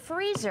into the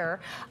freezer.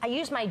 I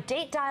use my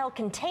date dial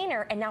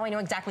container, and now I know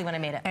exactly when I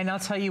made it. And I'll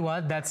tell you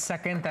what, that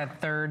second, that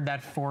third,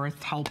 that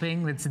fourth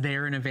helping that's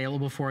there and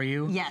available for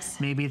you. Yes.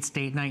 Maybe it's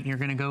date night and you're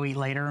gonna go eat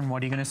later, and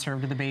what are you gonna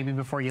serve to the baby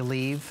before you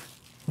leave?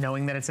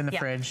 Knowing that it's in the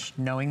fridge,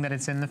 knowing that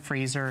it's in the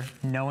freezer,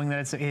 knowing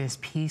that it is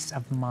peace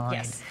of mind.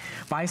 Yes.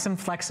 Buy some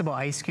flexible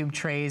ice cube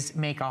trays,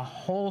 make a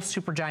whole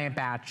supergiant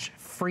batch,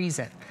 freeze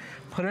it.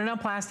 Put it in a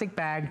plastic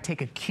bag,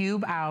 take a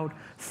cube out,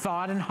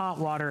 thaw it in hot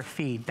water,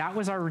 feed. That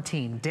was our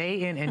routine,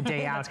 day in and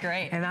day out. That's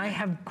great. And I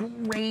have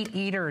great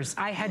eaters.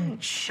 I had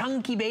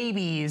chunky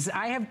babies.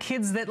 I have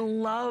kids that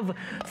love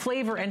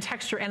flavor and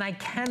texture, and I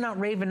cannot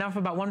rave enough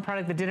about one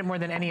product that did it more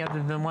than any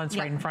other than once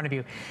right in front of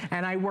you.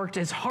 And I worked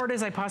as hard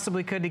as I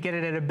possibly could to get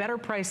it at a better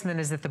price than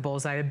is at the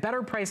Bullseye, a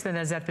better price than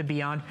is at the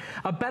Beyond,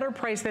 a better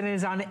price than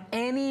is on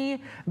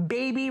any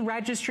baby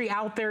registry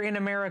out there in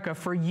America.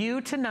 For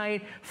you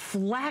tonight,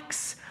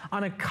 flex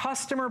on a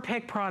customer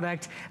pick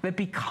product that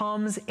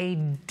becomes a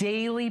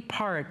daily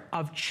part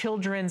of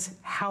children's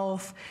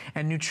health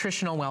and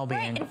nutritional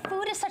well-being. Right, and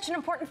food is such an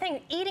important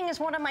thing. Eating is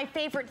one of my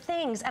favorite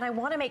things, and I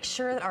want to make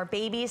sure that our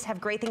babies have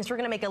great things. We're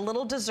going to make a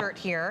little dessert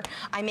here.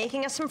 I'm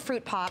making us some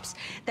fruit pops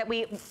that I'm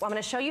going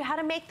to show you how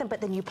to make them,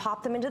 but then you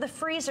pop them into the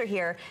freezer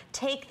here.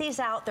 Take these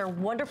out. They're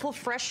wonderful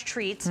fresh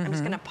treats. I'm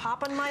just going to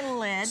pop on my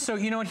lid. So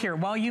you know what, here,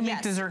 while you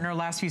make dessert in our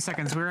last few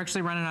seconds, we're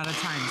actually running out of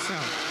time. So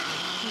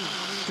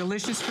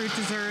delicious fruit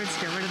desserts,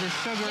 get rid of the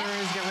sugars,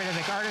 get rid of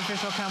the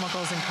artificial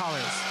chemicals and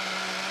colors.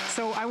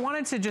 So I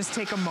wanted to just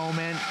take a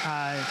moment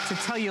to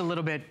tell you a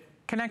little bit,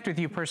 connect with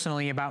you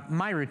personally about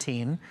my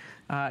routine.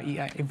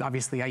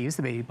 Obviously, I use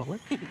the Baby Bullet.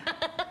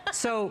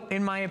 So,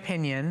 in my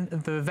opinion,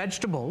 the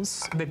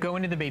vegetables that go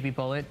into the Baby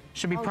Bullet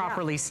should be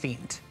properly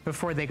steamed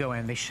before they go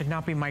in. They should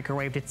not be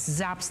microwaved. It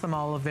zaps them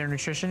all of their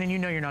nutrition, and you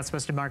know you're not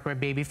supposed to microwave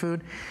baby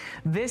food.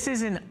 This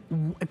is an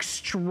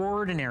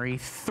extraordinary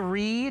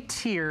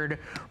 3-tiered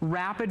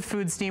rapid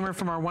food steamer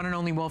from our one and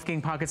only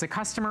Wolfgang Puck. It's a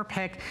customer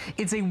pick.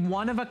 It's a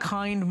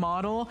one-of-a-kind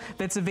model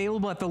that's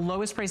available at the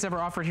lowest price ever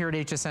offered here at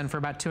HSN for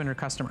about 200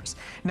 customers.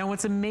 Now,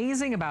 what's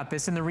amazing about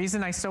this, and the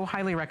reason I so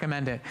highly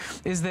recommend it,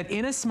 is that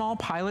in a small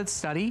pilot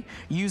study,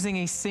 using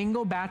a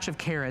single batch of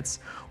carrots,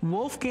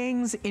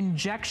 Wolfgang's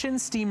injection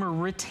steamer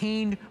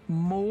retained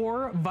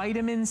more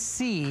vitamin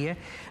C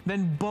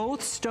than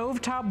both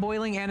stovetop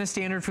boiling and a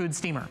standard food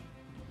steamer.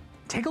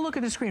 Take a look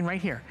at the screen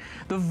right here.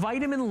 The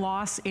vitamin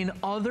loss in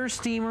other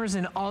steamers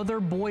and other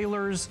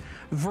boilers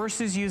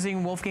versus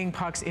using Wolfgang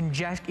Puck's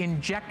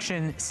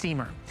injection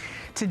steamer.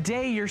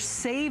 Today, your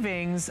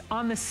savings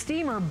on the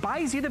steamer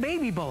buys you the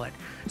Baby Bullet.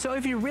 So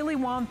if you really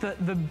want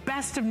the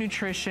best of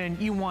nutrition,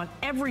 you want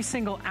every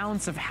single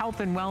ounce of health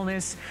and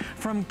wellness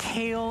from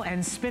kale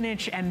and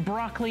spinach and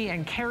broccoli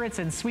and carrots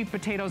and sweet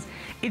potatoes,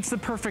 it's the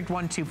perfect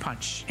 1-2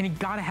 punch. And you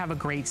gotta have a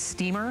great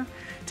steamer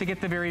to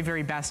get the very,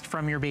 very best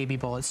from your Baby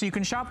Bullet. So you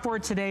can shop for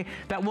it today.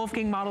 That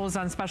Wolfgang model is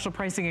on special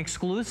pricing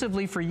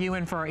exclusively for you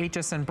and for our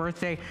HSN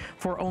birthday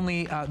for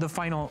only the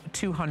final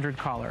 200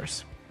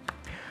 callers.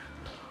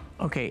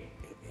 Okay.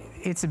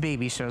 it's a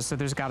baby show, so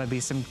there's got to be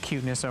some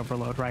cuteness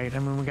overload, right? I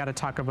mean, we got to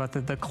talk about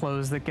the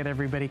clothes that get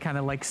everybody kind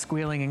of like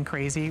squealing and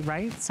crazy,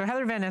 right? So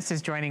Heather Van Ness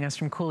is joining us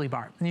from Coolie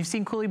Bar. And you've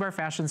seen Coolie Bar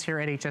fashions here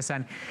at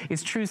HSN.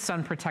 It's true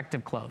sun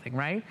protective clothing,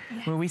 right?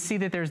 Yeah. When we see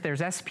that there's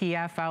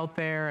SPF out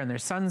there and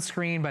there's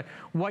sunscreen, but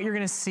what you're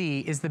going to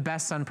see is the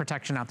best sun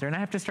protection out there. And I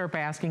have to start by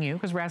asking you,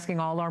 because we're asking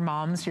all our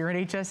moms here at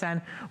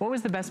HSN, what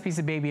was the best piece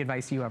of baby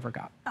advice you ever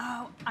got?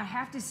 Oh, I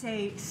have to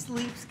say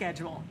sleep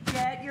schedule.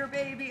 Get your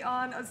baby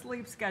on a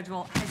sleep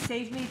schedule. Has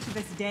saved me to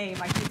this day.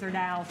 My kids are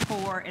now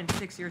 4 and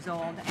 6 years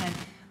old, and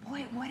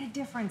boy, what a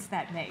difference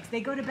that makes.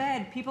 They go to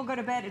bed. People go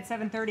to bed at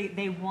 7:30.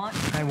 They want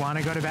to. I want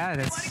to go to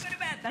bed.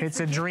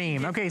 It's a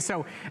dream. Okay,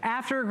 so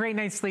after a great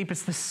night's sleep,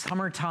 it's the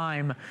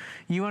summertime.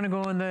 You want to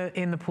go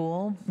in the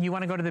pool. You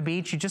want to go to the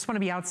beach. You just want to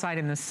be outside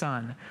in the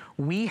sun.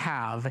 We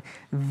have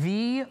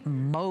the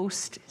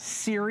most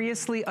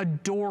seriously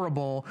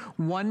adorable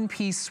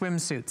one-piece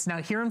swimsuits.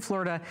 Now here in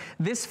Florida,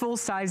 this full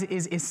size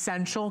is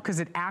essential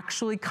because it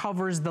actually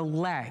covers the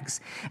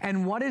legs.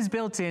 And what is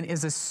built in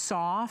is a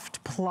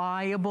soft,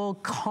 pliable,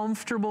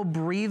 comfortable,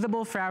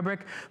 breathable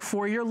fabric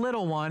for your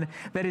little one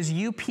that is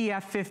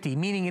UPF 50,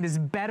 meaning it is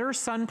better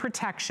sun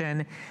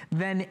protection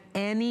than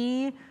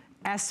any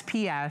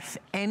SPF,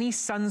 any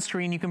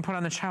sunscreen you can put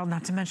on the child,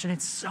 not to mention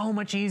it's so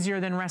much easier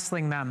than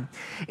wrestling them.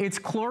 It's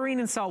chlorine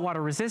and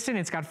saltwater resistant,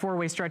 it's got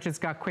 4-way stretch, it's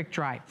got quick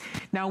dry.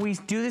 Now we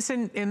do this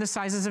in the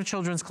sizes of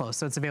children's clothes,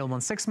 so it's available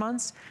in 6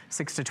 months,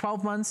 6 to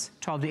 12 months,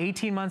 12 to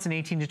 18 months, and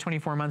 18 to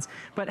 24 months.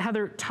 But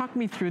Heather, talk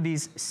me through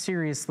these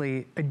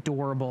seriously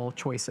adorable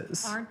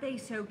choices. Aren't they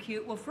so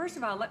cute? Well, first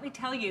of all, let me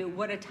tell you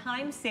what a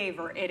time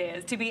saver it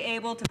is to be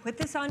able to put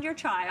this on your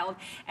child.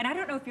 And I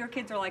don't know if your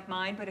kids are like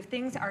mine, but if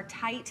things are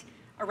tight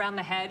around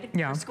the head,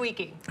 they're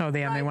squeaking. Oh,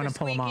 they want to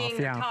pull them off.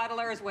 Yeah.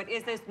 Toddlers, what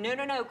is this? No.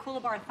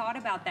 Coolie Bar thought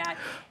about that.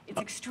 It's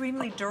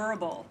extremely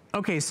durable.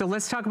 Okay, so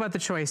let's talk about the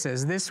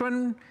choices. This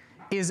one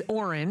is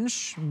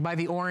orange by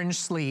the Orange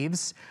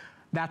Sleeves.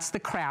 That's the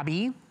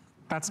Krabby.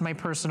 That's my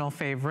personal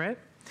favorite.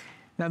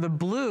 Now the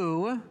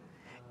blue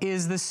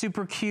is the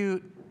super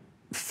cute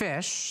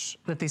fish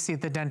that they see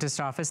at the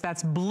dentist office.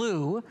 That's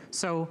blue.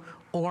 So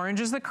orange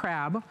is the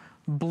crab,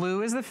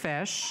 blue is the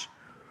fish.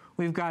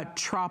 We've got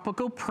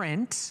tropical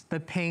print, the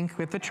pink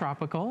with the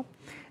tropical,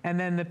 and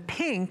then the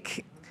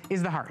pink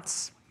is the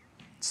hearts.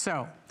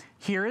 So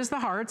here is the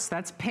hearts,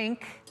 that's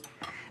pink.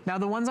 Now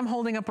the ones I'm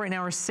holding up right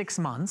now are 6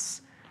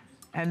 months,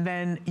 and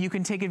then you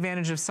can take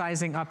advantage of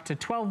sizing up to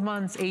 12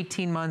 months,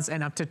 18 months,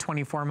 and up to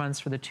 24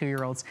 months for the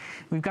 2-year-olds.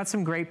 We've got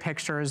some great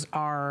pictures.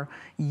 Our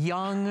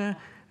young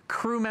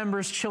crew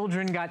members'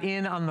 children got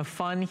in on the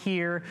fun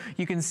here.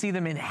 You can see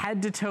them in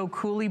head-to-toe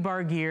Coolie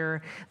Bar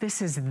gear.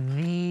 This is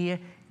the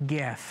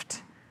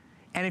gift.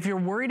 And if you're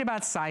worried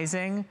about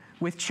sizing,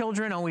 with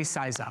children, always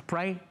size up,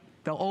 right?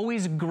 They'll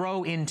always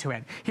grow into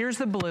it. Here's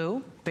the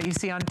blue that you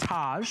see on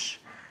Taj.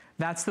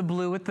 That's the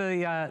blue with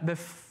the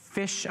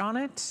fish on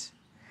it.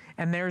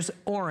 And there's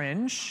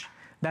orange.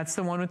 That's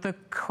the one with the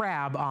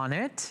crab on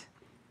it.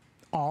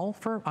 All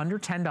for under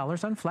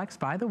 $10 on Flex,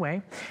 by the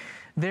way.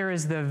 There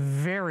is the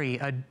very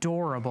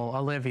adorable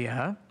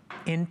Olivia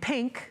in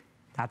pink.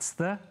 That's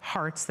the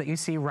hearts that you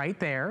see right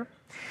there.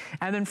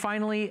 And then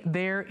finally,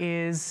 there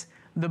is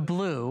the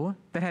blue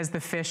that has the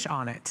fish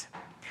on it.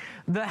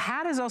 The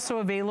hat is also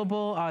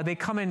available. They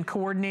come in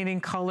coordinating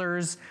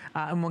colors,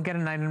 and we'll get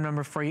an item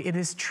number for you. It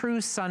is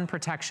true sun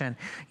protection.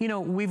 You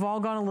know, we've all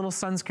gone a little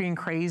sunscreen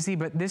crazy,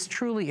 but this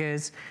truly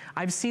is.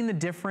 I've seen the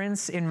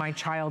difference in my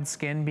child's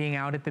skin being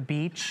out at the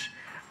beach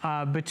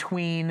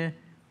between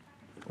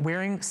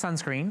wearing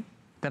sunscreen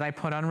that I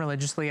put on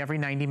religiously every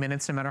 90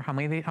 minutes, no matter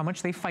how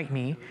much they fight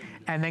me,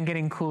 and then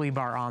getting Coolie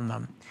Bar on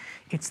them.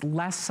 It's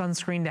less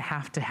sunscreen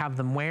to have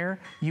them wear.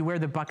 You wear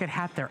the bucket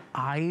hat, their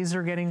eyes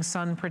are getting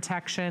sun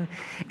protection.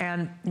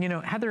 And, you know,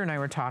 Heather and I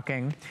were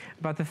talking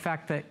about the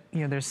fact that,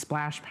 you know, there's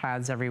splash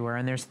pads everywhere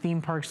and there's theme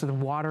parks with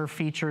water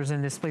features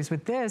and displays.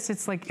 With this,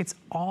 it's like, it's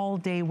all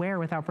day wear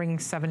without bringing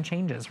 7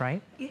 changes,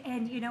 right?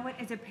 And you know what,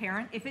 as a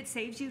parent, if it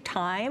saves you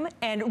time,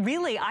 and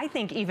really, I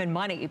think even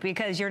money,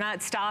 because you're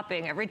not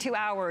stopping every 2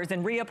 hours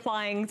and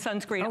reapplying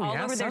sunscreen all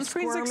over their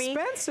squirmy,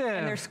 expensive.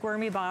 And their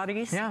squirmy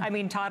bodies. Yeah. I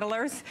mean,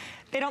 toddlers,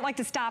 they don't like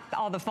to stop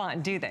all the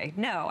fun, do they?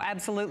 No,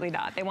 absolutely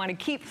not. They want to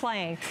keep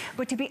playing.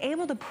 But to be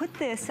able to put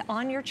this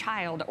on your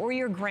child or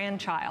your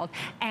grandchild,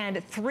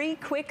 and 3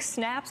 quick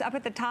snaps up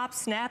at the top,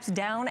 snaps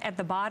down at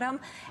the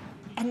bottom.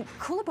 And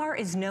Coolie Bar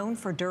is known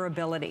for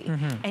durability,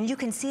 and you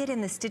can see it in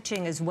the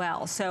stitching as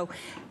well. So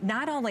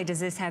not only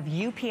does this have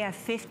UPF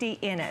 50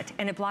 in it,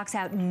 and it blocks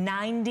out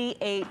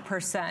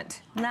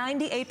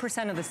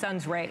 98% of the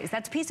sun's rays.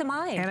 That's peace of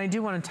mind. And I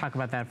do want to talk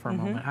about that for a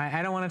moment.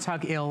 I don't want to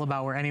talk ill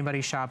about where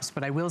anybody shops,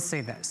 but I will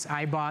say this.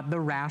 I bought the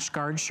rash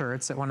guard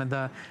shirts at one of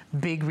the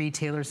big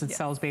retailers that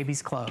sells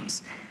babies'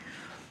 clothes.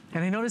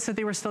 And I noticed that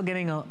they were still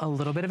getting a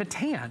little bit of a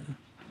tan.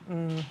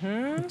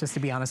 Just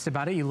to be honest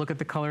about it, you look at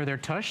the color of their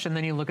tush and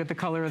then you look at the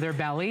color of their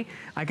belly,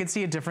 I could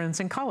see a difference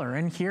in color.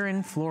 And here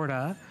in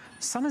Florida,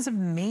 sun is a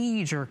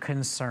major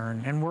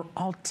concern, and we're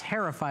all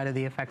terrified of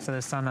the effects of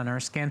the sun on our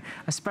skin,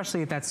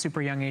 especially at that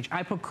super young age.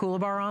 I put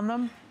Coolabar on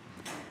them.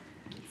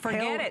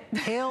 Forget it.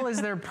 Pale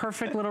is their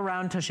perfect little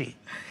round tushy.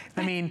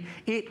 I mean,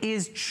 it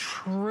is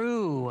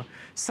true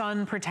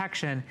sun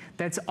protection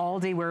that's all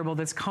day wearable,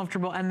 that's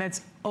comfortable, and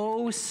that's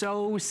oh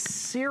so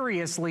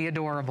seriously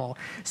adorable.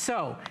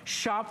 So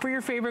shop for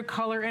your favorite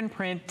color and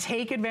print.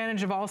 Take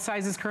advantage of all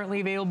sizes currently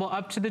available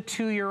up to the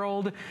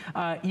 2-year-old.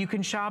 You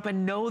can shop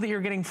and know that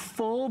you're getting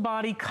full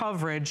body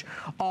coverage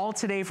all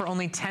today for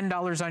only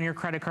 $10 on your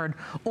credit card.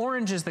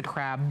 Orange is the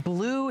crab,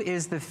 blue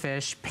is the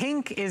fish,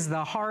 pink is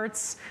the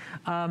hearts,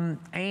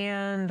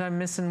 and I'm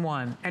missing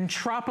one. And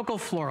tropical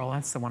floral,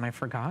 that's the one I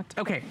forgot.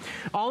 Okay,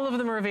 all of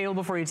them are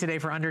available for you today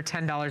for under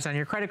 $10 on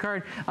your credit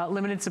card.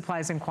 Limited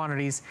supplies and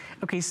quantities.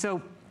 Okay,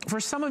 so for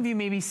some of you,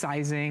 maybe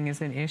sizing is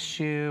an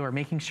issue or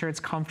making sure it's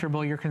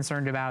comfortable you're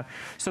concerned about.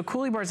 So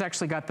Coolabar's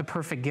actually got the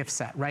perfect gift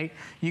set, right?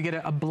 You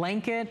get a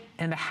blanket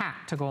and a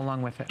hat to go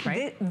along with it,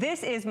 right?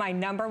 This is my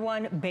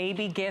 #1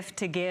 baby gift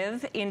to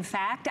give. In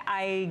fact,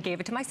 I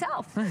gave it to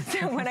myself.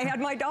 So when I had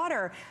my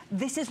daughter,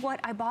 this is what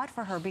I bought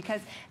for her,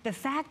 because the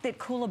fact that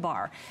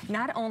Coolabar,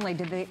 not only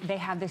did they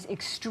have this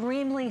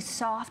extremely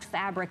soft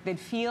fabric that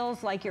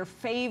feels like your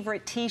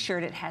favorite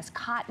t-shirt, it has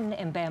cotton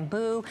and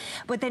bamboo,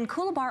 but then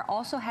Coolabar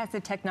also has the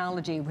technology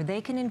where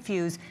they can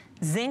infuse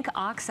zinc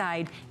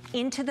oxide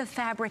into the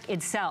fabric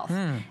itself.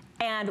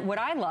 And what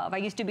I love, I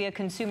used to be a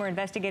consumer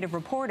investigative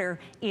reporter,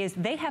 is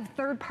they have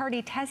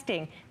third-party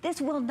testing.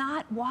 This will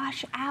not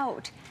wash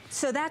out.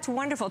 So that's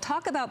wonderful.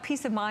 Talk about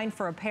peace of mind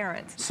for a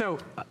parent. So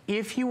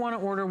if you want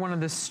to order one of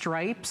the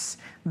stripes,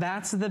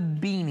 that's the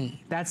beanie.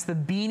 That's the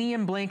beanie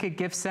and blanket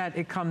gift set.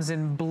 It comes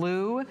in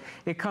blue,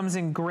 it comes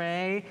in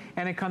gray,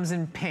 and it comes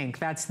in pink.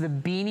 That's the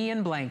beanie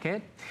and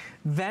blanket.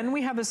 Then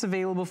we have this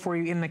available for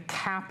you in the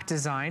cap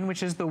design,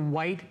 which is the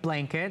white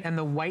blanket and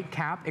the white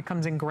cap. It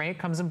comes in gray, it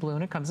comes in blue,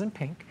 and it comes in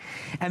pink.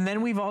 And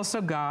then we've also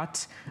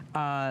got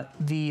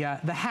the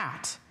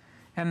hat.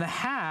 And the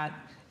hat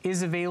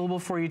is available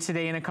for you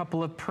today in a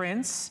couple of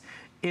prints.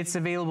 It's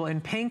available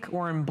in pink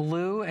or in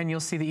blue, and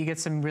you'll see that you get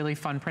some really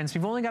fun prints.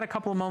 We've only got a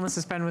couple of moments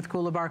to spend with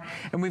Coolabar,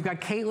 and we've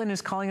got Caitlin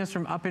who's calling us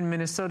from up in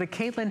Minnesota.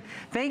 Caitlin,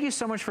 thank you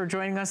so much for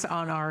joining us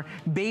on our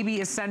Baby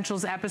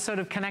Essentials episode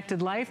of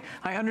Connected Life.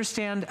 I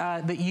understand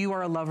that you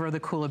are a lover of the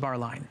Coolabar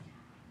line.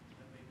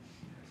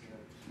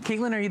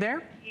 Caitlin, are you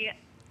there? Yeah.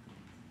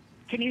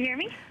 Can you hear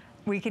me?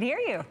 We can hear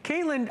you.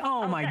 Caitlin,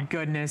 oh my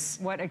goodness.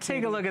 What a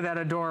Take a look at that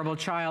adorable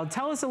child.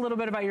 Tell us a little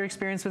bit about your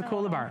experience with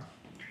Coolabar.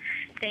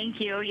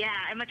 Thank you. Yeah,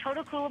 I'm a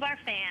total Coolabar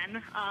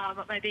fan,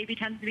 but my baby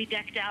tends to be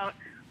decked out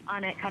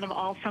on it kind of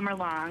all summer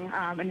long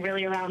and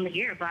really around the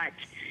year. But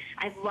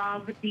I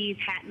love these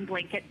hat and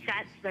blanket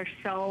sets. They're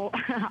so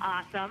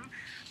awesome.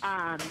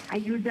 I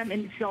use them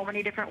in so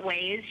many different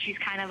ways. She's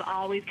kind of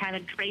always kind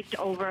of draped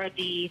over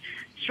the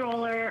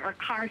stroller or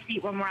car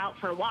seat when we're out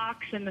for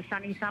walks in the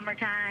sunny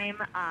summertime.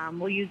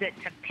 We'll use it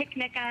to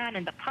picnic on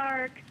in the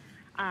park.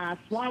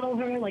 Swaddle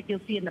her like you'll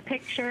see in the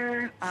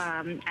picture.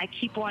 I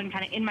keep one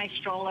kind of in my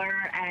stroller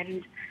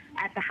and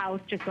at the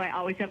house just so I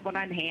always have one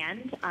on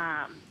hand.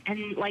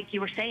 And like you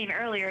were saying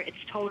earlier, it's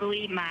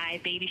totally my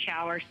baby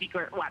shower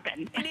secret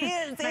weapon. It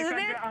is, my isn't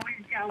friends it? are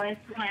always jealous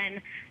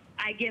when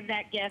I give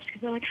that gift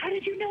because they're like, how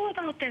did you know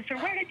about this? Or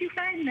where did you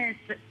find this?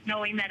 But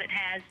knowing that it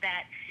has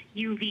that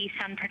UV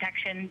sun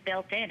protection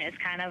built in is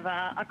kind of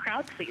a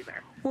crowd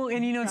pleaser. Well,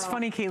 and you know, it's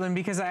funny, Caitlin,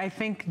 because I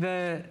think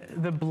the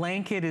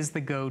blanket is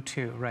the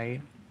go-to, right?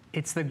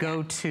 It's the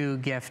go-to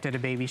gift at a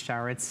baby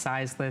shower. It's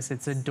sizeless,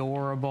 it's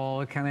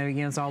adorable, kind of,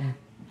 you know, it's all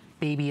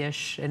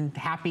babyish and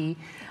happy.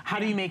 How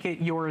do you make it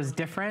yours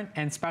different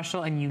and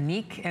special and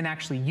unique and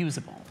actually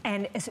usable?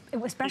 And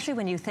especially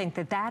when you think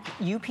that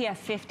UPF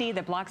 50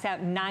 that blocks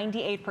out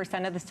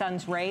 98% of the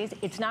sun's rays,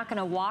 it's not going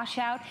to wash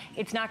out,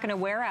 it's not going to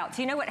wear out.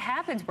 So you know what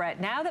happens, Brett?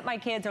 Now that my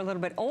kids are a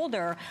little bit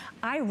older,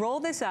 I roll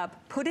this up,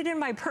 put it in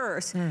my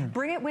purse,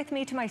 bring it with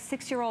me to my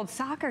 6-year-old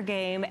soccer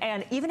game,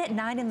 and even at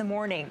 9 in the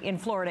morning in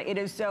Florida, it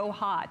is so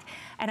hot.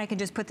 And I can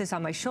just put this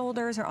on my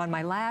shoulders or on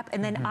my lap,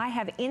 and then I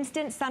have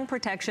instant sun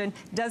protection,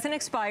 doesn't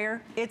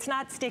expire, it's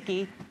not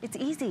sticky, it's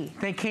easy.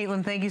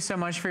 Caitlin, thank you so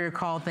much for your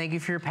call. Thank you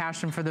for your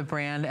passion for the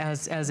brand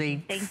as a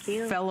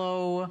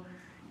fellow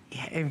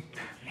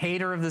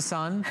hater of the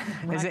sun.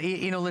 Right.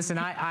 You know, listen,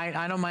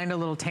 I don't mind a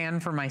little tan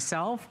for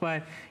myself,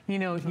 but you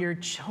know, your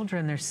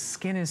children, their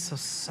skin is so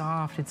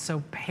soft, it's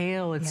so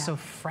pale, it's so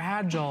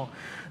fragile.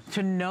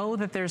 To know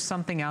that there's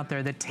something out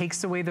there that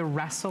takes away the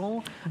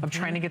wrestle of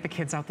trying to get the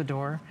kids out the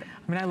door.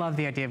 I mean, I love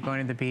the idea of going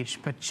to the beach,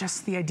 but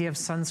just the idea of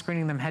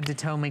sunscreening them head to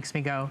toe makes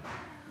me go,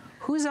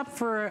 who's up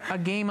for a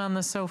game on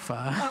the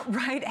sofa?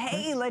 Right,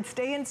 hey, let's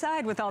stay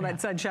inside with all that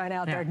sunshine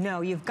out there.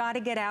 No, you've got to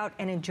get out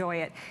and enjoy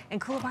it.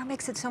 And Coolabar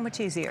makes it so much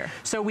easier.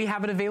 So we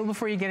have it available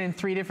for you again in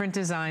 3 different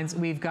designs.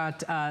 We've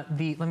got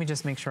let me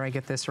just make sure I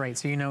get this right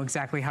so you know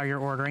exactly how you're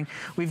ordering.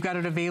 We've got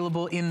it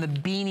available in the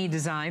beanie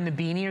design. The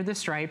beanie are the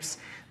stripes.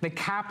 The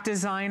cap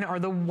design are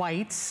the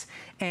whites.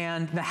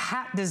 and the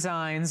hat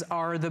designs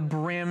are the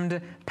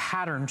brimmed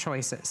pattern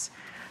choices.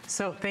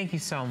 So thank you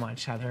so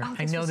much, Heather. Oh,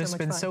 I know this has so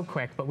been much so fun.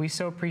 quick, but we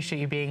so appreciate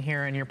you being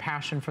here and your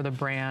passion for the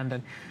brand.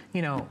 And,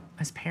 you know,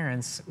 as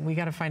parents, we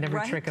got to find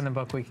every trick in the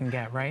book we can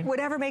get, right?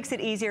 Whatever makes it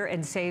easier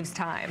and saves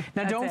time.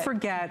 Now, That's don't it.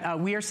 forget,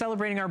 we are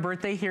celebrating our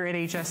birthday here at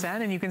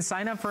HSN, and you can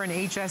sign up for an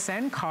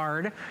HSN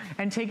card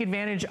and take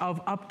advantage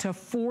of up to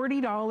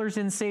 $40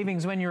 in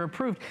savings when you're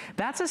approved.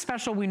 That's a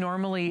special we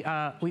normally,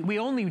 we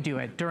only do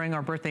it during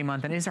our birthday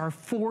month, and it's our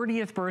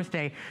 40th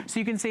birthday. So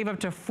you can save up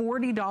to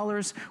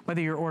 $40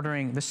 whether you're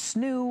ordering the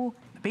SNU,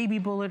 Baby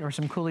Bullet, or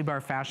some Coolie Bar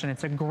Fashion.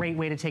 It's a great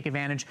way to take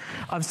advantage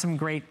of some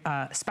great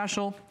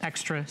special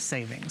extra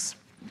savings.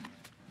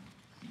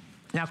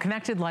 Now,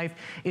 Connected Life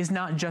is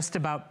not just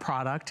about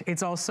product.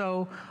 It's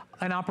also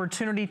an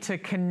opportunity to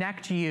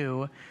connect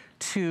you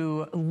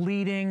to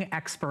leading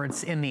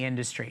experts in the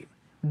industry.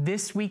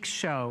 This week's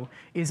show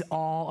is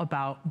all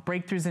about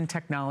breakthroughs in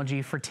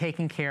technology for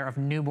taking care of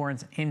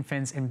newborns,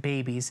 infants, and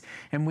babies.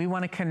 And we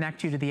want to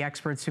connect you to the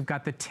experts who've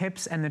got the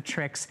tips and the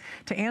tricks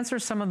to answer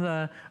some of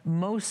the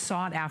most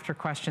sought after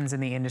questions in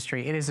the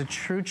industry. It is a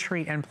true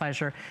treat and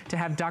pleasure to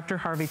have Dr.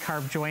 Harvey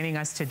Karp joining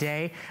us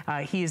today.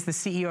 He is the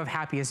CEO of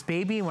Happiest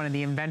Baby, one of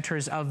the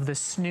inventors of the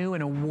SNU,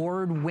 an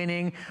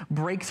award-winning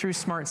breakthrough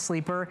smart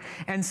sleeper.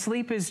 And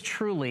sleep is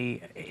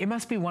truly, it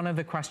must be one of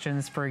the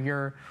questions for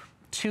your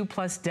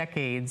 2+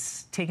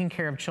 decades taking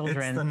care of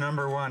children. It's the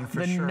number one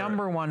for sure. The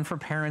number one for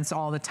parents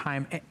all the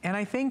time. And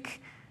I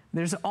think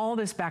there's all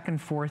this back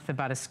and forth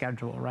about a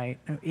schedule, right?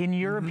 In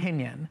your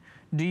opinion,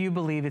 do you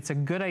believe it's a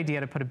good idea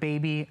to put a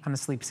baby on a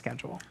sleep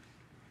schedule?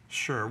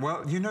 Sure.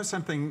 Well, you know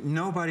something?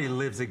 Nobody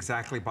lives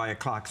exactly by a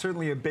clock.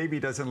 Certainly a baby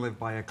doesn't live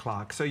by a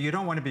clock. So you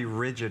don't want to be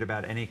rigid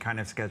about any kind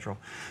of schedule.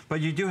 But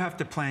you do have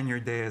to plan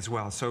your day as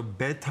well. So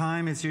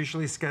bedtime is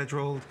usually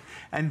scheduled.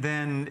 And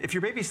then if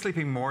your baby's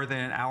sleeping more than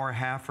an hour,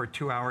 half, or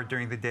 2 hours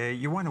during the day,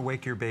 you want to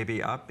wake your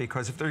baby up,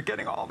 because if they're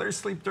getting all their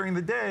sleep during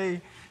the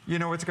day, you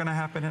know what's going to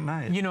happen at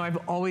night. You know, I've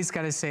always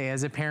got to say,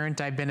 as a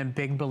parent, I've been a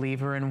big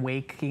believer in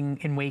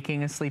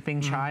waking a sleeping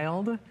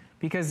child,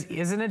 because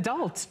as an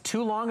adult,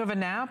 too long of a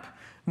nap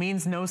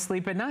means no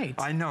sleep at night.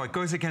 I know, it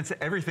goes against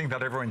everything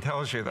that everyone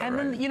tells you, though, And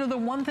right? then, you know, the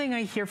one thing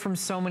I hear from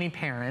so many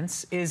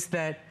parents is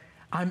that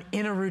I'm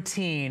in a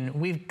routine,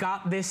 we've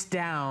got this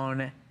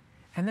down,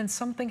 and then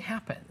something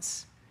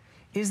happens.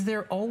 Is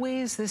there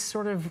always this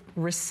sort of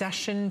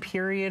recession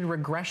period,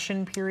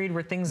 regression period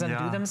where things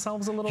undo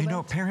themselves a little bit? You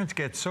know, parents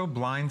get so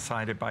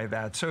blindsided by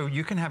that. So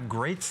you can have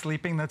great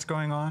sleeping that's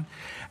going on,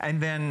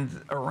 and then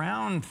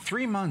around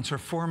 3 months or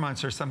 4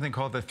 months or something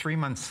called the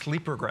 3-month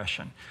sleep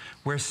regression,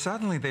 where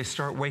suddenly they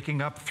start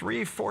waking up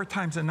 3-4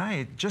 times a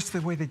night, just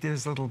the way they did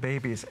as little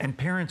babies. And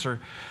parents are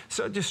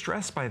so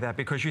distressed by that,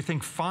 because you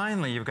think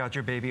finally you've got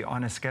your baby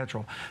on a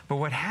schedule. But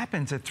what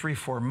happens at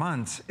 3-4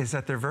 months is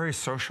that they're very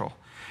social.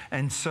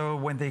 And so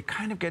when they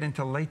kind of get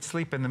into late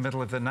sleep in the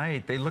middle of the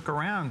night, they look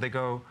around, they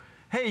go,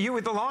 hey, you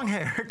with the long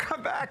hair,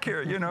 come back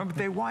here, you know. But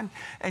they want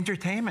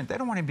entertainment. They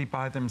don't want to be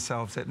by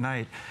themselves at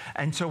night.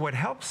 And so what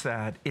helps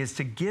that is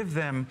to give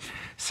them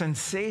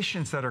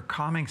sensations that are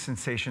calming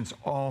sensations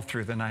all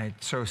through the night.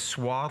 So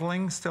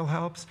swaddling still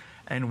helps,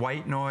 and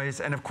white noise.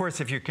 And of course,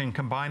 if you can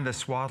combine the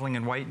swaddling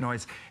and white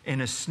noise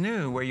in a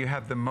SNU where you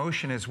have the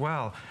motion as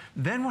well,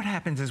 then what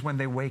happens is when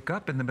they wake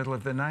up in the middle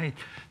of the night,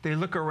 they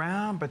look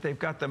around, but they've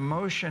got the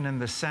motion and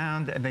the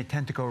sound, and they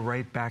tend to go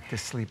right back to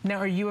sleep. Now,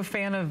 are you a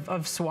fan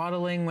of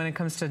swaddling when it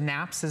comes to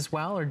naps as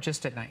well, or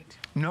just at night?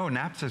 No,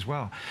 naps as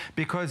well,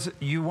 because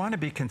you want to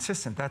be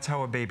consistent. That's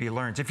how a baby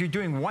learns. If you're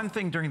doing one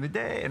thing during the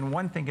day and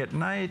one thing at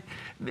night,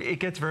 it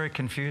gets very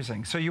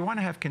confusing. So you want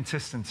to have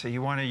consistency.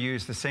 You want to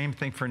use the same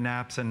thing for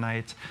naps and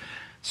nights.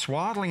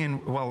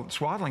 Swaddling,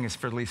 swaddling is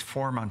for at least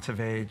 4 months of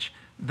age.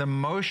 The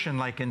motion,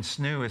 like in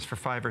SNU, is for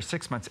 5 or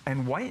 6 months.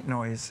 And white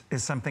noise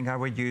is something I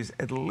would use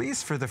at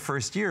least for the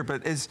first year.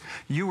 But as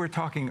you were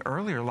talking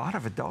earlier, a lot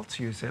of adults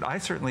use it. I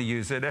certainly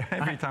use it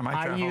every time I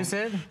travel. I use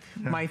it.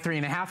 Yeah. My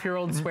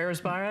 3.5-year-old swears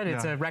by it.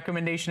 It's a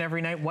recommendation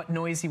every night, what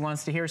noise he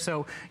wants to hear.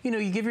 So, you know,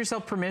 you give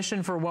yourself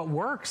permission for what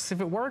works.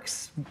 If it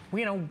works,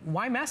 you know,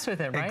 why mess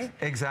with it, right?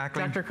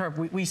 Exactly. Dr. Karp,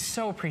 we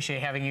so appreciate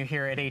having you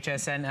here at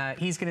HSN.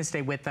 He's going to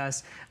stay with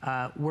us.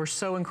 We're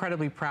so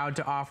incredibly proud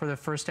to offer the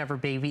first ever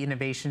baby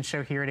innovation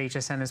show here at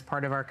HSN as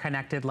part of our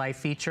Connected Life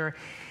feature.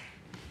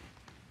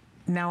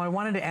 Now, I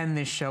wanted to end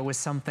this show with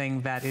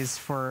something that is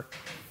for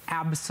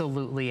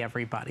absolutely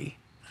everybody.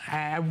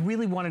 I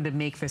really wanted to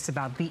make this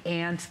about the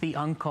aunt, the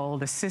uncle,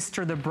 the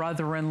sister, the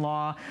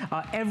brother-in-law,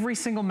 every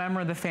single member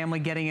of the family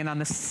getting in on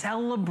the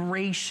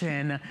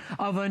celebration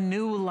of a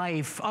new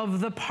life,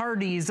 of the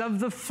parties, of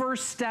the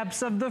first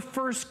steps, of the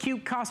first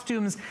cute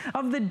costumes,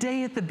 of the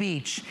day at the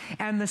beach.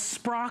 And the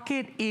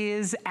Sprocket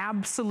is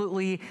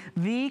absolutely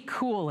the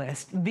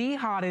coolest, the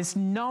hottest,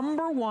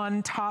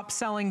 #1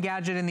 top-selling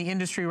gadget in the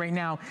industry right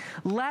now,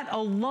 let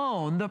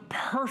alone the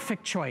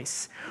perfect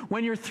choice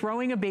when you're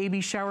throwing a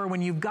baby shower,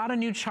 when you've got a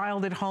new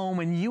child at home,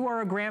 and you are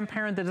a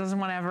grandparent that doesn't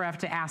want to ever have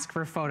to ask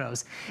for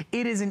photos.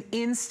 It is an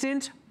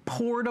instant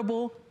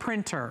portable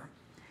printer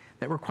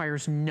that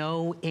requires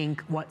no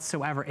ink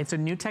whatsoever. It's a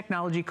new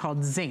technology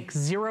called Zinc,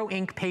 zero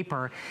ink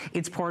paper.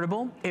 It's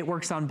portable, it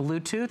works on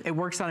Bluetooth, it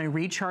works on a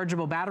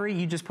rechargeable battery.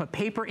 You just put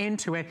paper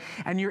into it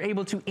and you're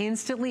able to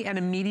instantly and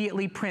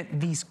immediately print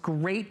these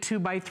great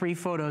 2x3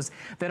 photos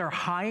that are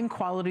high in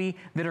quality,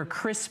 that are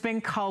crisp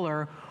in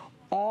color,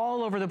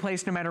 all over the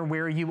place, no matter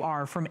where you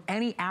are, from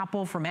any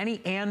Apple, from any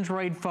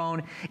Android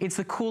phone. It's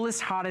the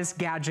coolest, hottest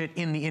gadget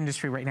in the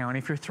industry right now. And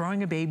if you're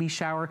throwing a baby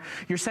shower,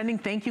 you're sending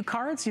thank you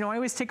cards. You know, I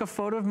always take a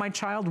photo of my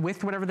child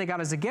with whatever they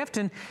got as a gift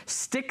and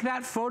stick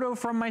that photo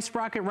from my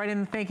sprocket right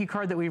in the thank you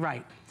card that we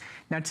write.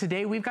 Now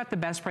today, we've got the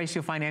best price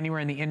you'll find anywhere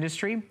in the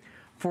industry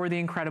for the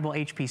incredible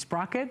HP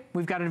Sprocket.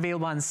 We've got it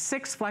available on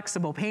 6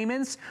 flexible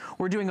payments.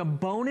 We're doing a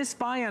bonus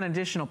buy on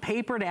additional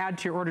paper to add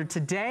to your order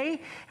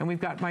today. And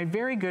we've got my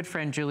very good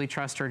friend, Julie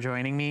Truster,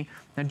 joining me.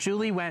 Now,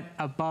 Julie went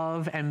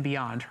above and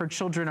beyond. Her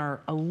children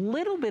are a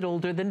little bit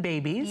older than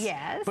babies.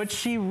 Yes. But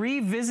she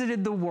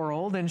revisited the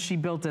world and she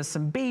built us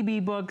some baby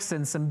books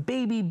and some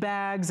baby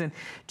bags and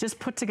just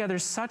put together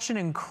such an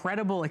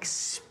incredible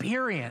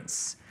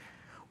experience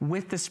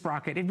with the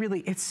Sprocket.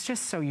 It's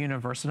just so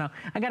universal. Now,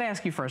 I gotta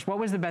ask you first, what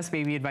was the best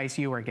baby advice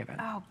you were given?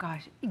 Oh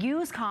gosh,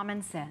 use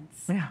common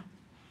sense. Yeah.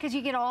 Because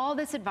you get all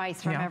this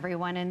advice from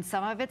everyone, and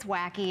some of it's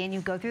wacky, and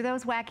you go through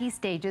those wacky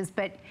stages,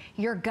 but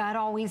your gut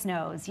always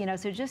knows, you know,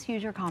 so just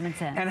use your common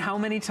sense. And how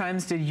many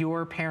times did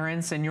your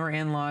parents and your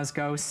in-laws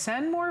go,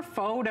 send more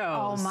photos?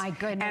 Oh my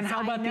goodness, and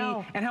how about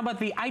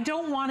the I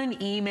don't want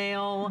an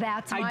email.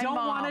 That's my I don't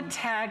mom. want a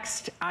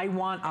text, I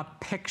want a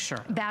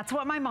picture. That's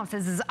what my mom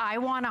says, is I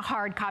want a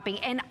hard copy.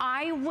 And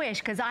I wish,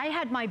 because I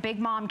had my big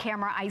mom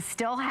camera, I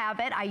still have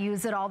it, I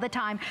use it all the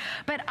time,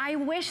 but I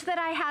wish that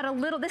I had a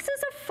little, this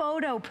is a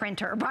photo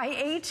printer by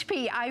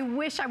HP. I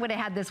wish I would have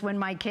had this when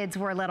my kids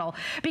were little,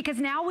 because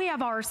now we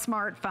have our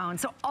smartphone.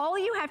 So all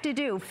you have to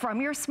do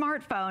from your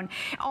smartphone,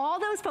 all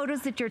those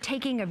photos that you're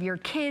taking of your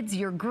kids,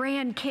 your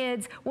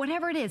grandkids,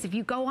 whatever it is, if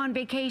you go on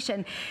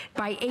vacation,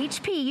 by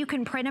HP, you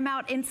can print them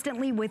out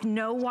instantly with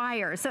no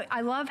wire. So I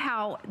love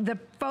how the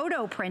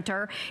photo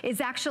printer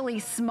is actually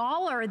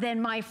smaller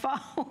than my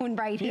phone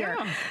right here.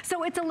 Yeah.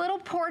 So it's a little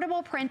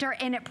portable printer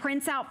and it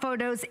prints out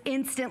photos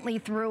instantly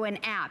through an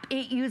app.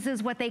 It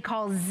uses what they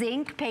call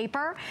zinc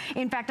paper.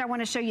 In fact, I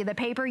want to show you the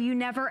paper. You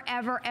never,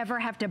 ever, ever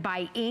have to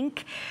buy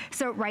ink.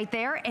 So right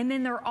there, and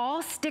then they're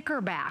all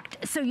sticker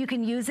backed. So you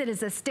can use it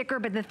as a sticker.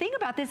 But the thing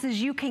about this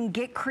is you can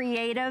get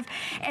creative.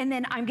 And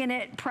then I'm going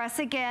to press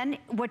again.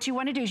 What you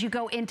want to do is you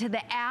go into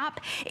the app.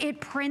 It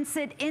prints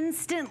it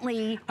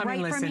instantly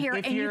from here,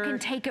 and you can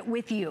take it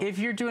with you. If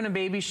you're doing a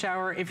baby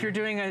shower, if you're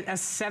doing a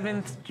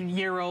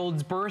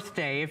 7th-year-old's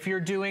birthday, if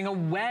you're doing a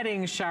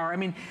wedding shower, I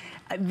mean,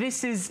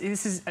 this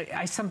is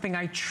something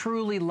I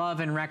truly love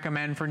and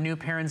recommend for new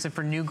parents and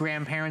for new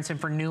grandparents and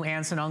for new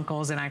aunts and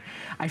uncles. And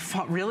I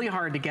fought really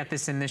hard to get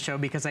this in this show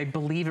because I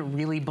believe it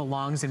really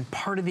belongs in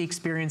part of the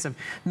experience of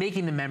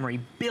making the memory,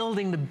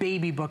 building the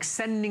baby book,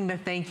 sending the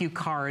thank you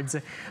cards.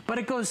 But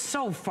it goes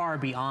so far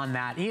beyond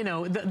that. You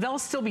know, they'll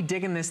still be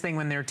digging this thing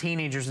when they're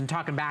teenagers and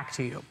talking back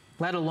to you,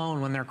 let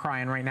alone when they're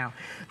crying right now.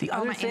 The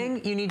other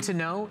thing you need to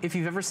know, if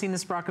you've ever seen the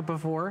Sprocket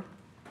before,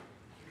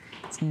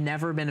 it's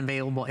never been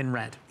available in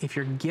red. If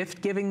you're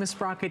gift giving the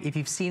Sprocket, if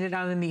you've seen it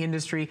out in the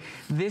industry,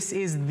 this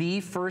is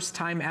the first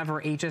time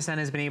ever HSN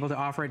has been able to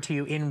offer it to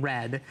you in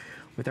red.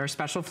 With our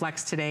special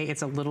flex today,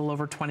 it's a little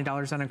over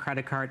 $20 on a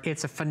credit card.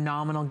 It's a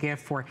phenomenal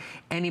gift for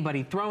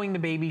anybody throwing the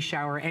baby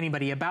shower,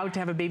 anybody about to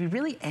have a baby,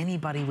 really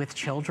anybody with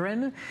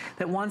children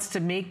that wants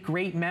to make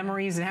great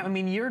memories. And have, I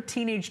mean, your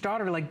teenage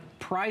daughter like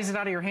pries it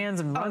out of your hands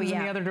and runs in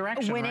the other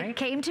direction, When it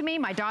came to me,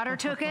 my daughter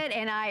took it,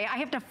 and I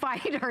have to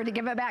fight her to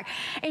give it back.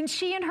 And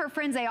she and her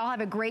friends, they all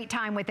have a great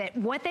time with it.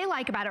 What they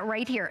like about it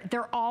right here,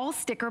 they're all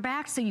sticker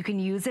backed, so you can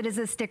use it as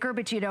a sticker,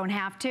 but you don't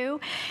have to.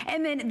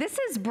 And then this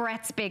is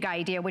Brett's big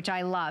idea, which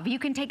I love. You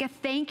can take a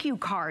thank you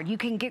card. You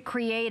can get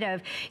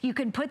creative. You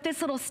can put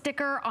this little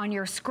sticker on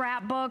your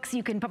scrapbooks.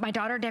 You can put, my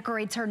daughter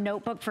decorates her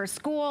notebook for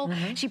school.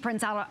 She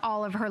prints out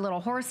all of her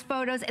little horse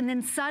photos. And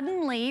then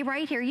suddenly,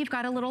 right here, you've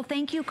got a little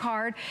thank you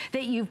card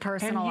that you've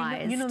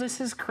personalized. And you know,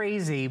 this is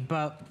crazy,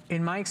 but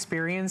in my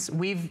experience,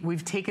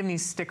 we've taken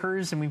these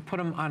stickers and we've put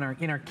them on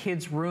in our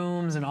kids'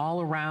 rooms and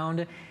all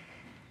around.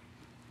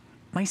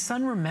 My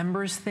son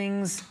remembers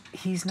things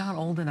he's not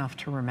old enough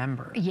to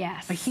remember.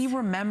 Yes. But he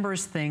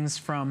remembers things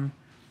from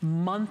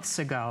months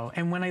ago.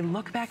 And when I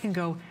look back and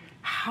go,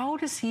 how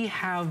does he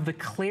have the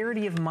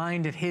clarity of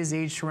mind at his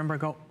age to remember,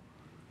 go,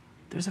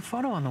 there's a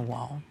photo on the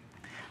wall.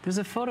 There's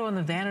a photo on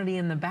the vanity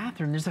in the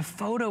bathroom. There's a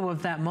photo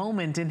of that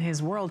moment in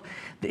his world.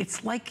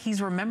 It's like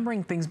he's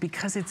remembering things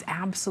because it's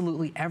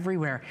absolutely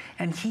everywhere.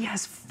 And he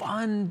has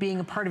fun being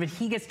a part of it.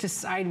 He gets to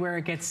decide where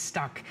it gets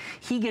stuck.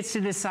 He gets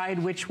to decide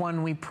which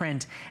one we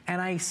print.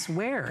 And I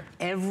swear,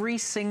 every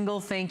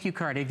single thank you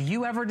card, if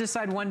you ever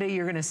decide one day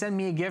you're gonna send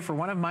me a gift for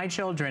one of my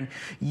children,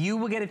 you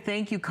will get a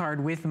thank you card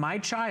with my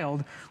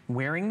child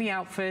wearing the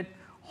outfit,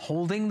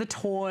 holding the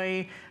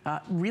toy,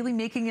 really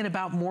making it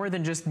about more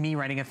than just me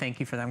writing a thank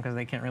you for them because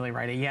they can't really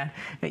write it yet.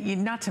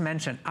 Not to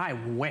mention, I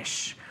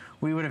wish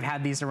We would have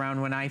had these around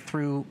when I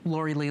threw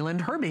Lori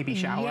Leland her baby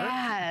shower.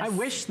 Yes. I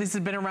wish this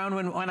had been around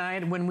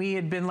when we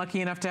had been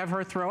lucky enough to have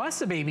her throw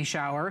us a baby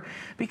shower,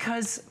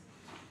 because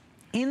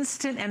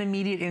instant and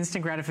immediate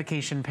instant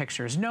gratification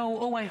pictures. No,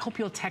 oh, I hope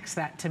you'll text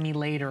that to me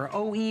later.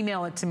 Oh,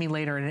 email it to me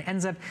later. And it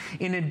ends up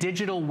in a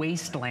digital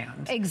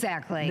wasteland.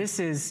 Exactly. This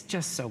is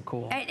just so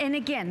cool. And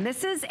again,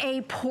 this is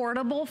a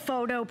portable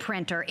photo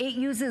printer. It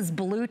uses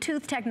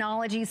Bluetooth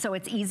technology, so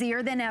it's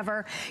easier than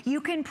ever. You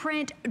can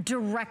print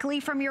directly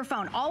from your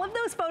phone. All of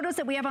those photos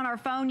that we have on our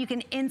phone, you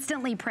can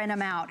instantly print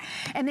them out.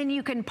 And then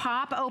you can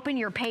pop open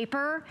your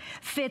paper,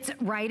 fits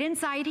right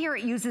inside here.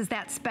 It uses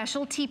that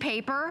specialty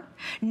paper.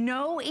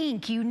 No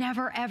ink. You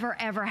never, ever,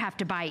 ever have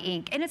to buy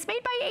ink. And it's made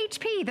by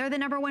HP. They're the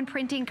 #1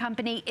 printing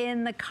company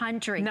in the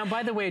country. Now,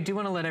 by the way, I do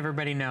want to let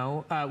everybody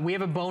know, we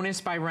have a bonus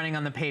by running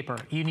on the paper.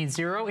 You need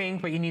 0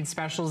 ink, but you need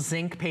special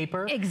zinc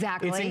paper.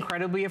 Exactly. It's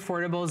incredibly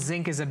affordable.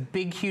 Zinc is a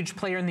big, huge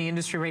player in the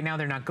industry right now.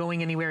 They're not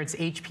going anywhere. It's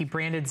HP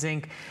branded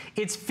zinc.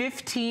 It's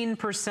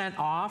 15%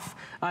 off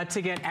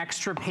to get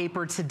extra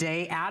paper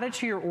today. Add it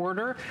to your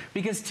order,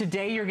 because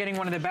today you're getting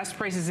one of the best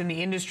prices in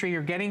the industry.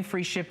 You're getting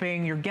free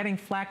shipping. You're getting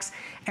flex.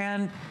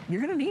 And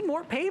you're going to need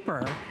more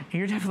paper.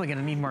 You're definitely going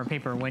to need more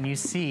paper when you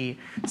see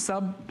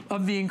some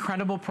of the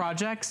incredible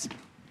projects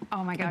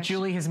Oh my gosh. that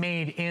Julie has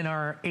made in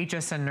our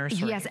HSN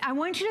nursery. Yes, I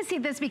want you to see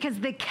this because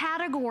the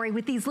category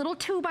with these little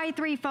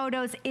 2x3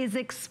 photos is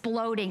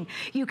exploding.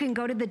 You can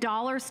go to the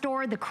dollar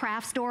store, the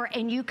craft store,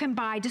 and you can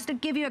buy, just to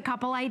give you a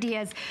couple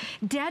ideas,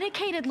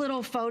 dedicated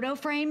little photo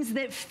frames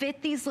that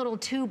fit these little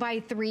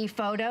 2x3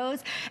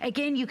 photos.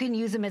 Again, you can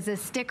use them as a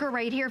sticker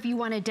right here if you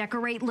want to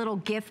decorate little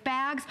gift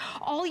bags.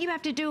 All you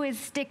have to do is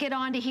stick it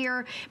onto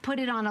here, put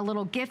it on a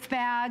little gift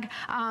bag,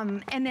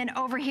 and then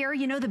over here,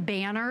 you know the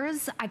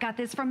banners? I got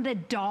this from the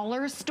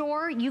dollar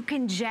store. You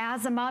can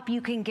jazz them up,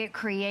 you can get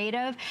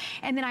creative.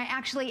 And then I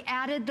actually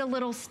added the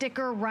little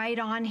sticker right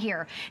on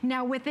here.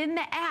 Now within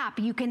the app,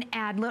 you can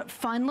add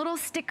fun little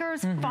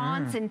stickers,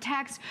 fonts, and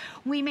text.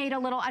 We made a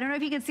little, I don't know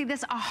if you can see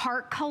this, a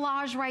heart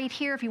collage right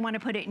here if you want to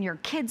put it in your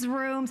kids'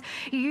 rooms.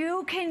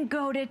 You can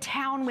go to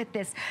town with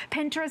this.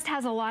 Pinterest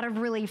has a lot of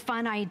really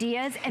fun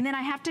ideas. And then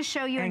I have to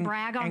show you and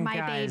brag on my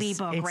guys, baby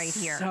book it's right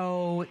here.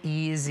 So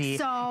easy.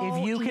 So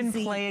if you can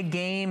easy. play a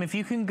game, if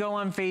you can go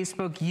on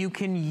Facebook, you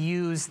can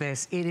use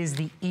this. It is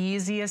the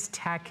easiest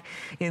tech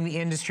in the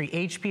industry.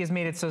 HP has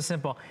made it so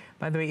simple.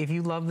 By the way, if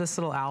you love this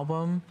little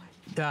album,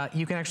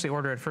 you can actually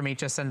order it from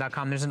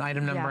hsn.com. There's an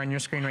item number on your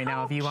screen right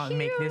now. If you want to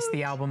make this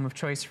the album of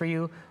choice for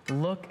you,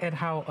 look at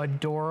how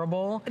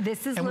adorable.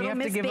 This is and little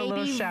Miss Baby a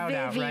little shout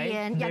out,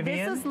 right? Yeah,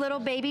 this is little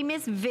baby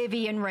Miss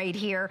Vivian right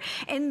here.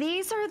 And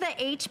these are the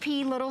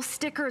HP little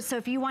stickers. So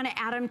if you want to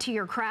add them to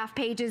your craft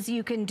pages,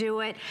 you can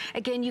do it.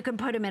 Again, you can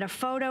put them in a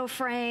photo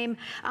frame.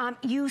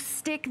 You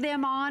stick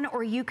them on,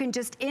 or you can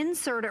just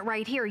insert it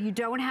right here. You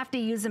don't have to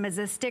use them as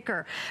a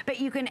sticker, but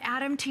you can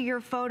add them to your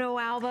photo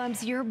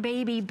albums, your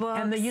baby books.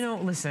 And you know,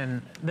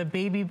 listen, the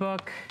baby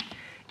book,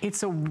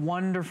 it's a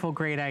wonderful,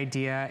 great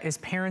idea. As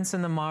parents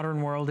in the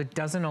modern world, it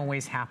doesn't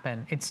always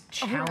happen. It's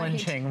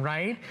challenging,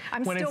 right?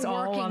 When it's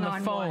all on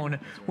the phone. One.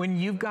 When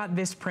you've got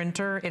this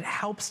printer, it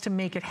helps to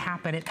make it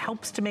happen. It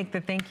helps to make the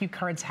thank you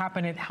cards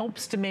happen. It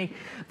helps to make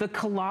the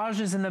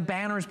collages and the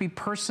banners be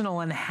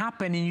personal and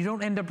happen, and you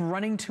don't end up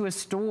running to a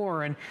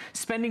store and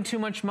spending too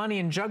much money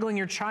and juggling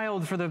your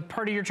child for the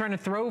party you're trying to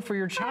throw for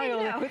your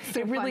child. I know, it's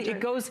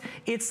so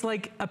it's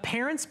like a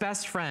parent's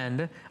best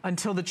friend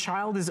until the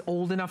child is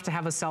old enough to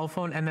have a cell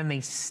phone, and then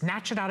they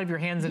snatch it out of your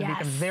hands and it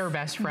becomes their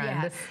best friend.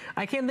 Yes.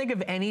 I can't think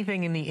of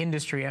anything in the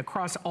industry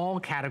across all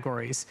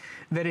categories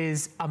that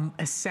is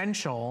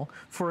essential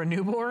for a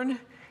newborn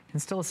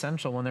and still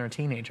essential when they're a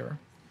teenager.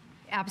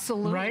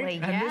 Absolutely, right?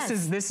 yes.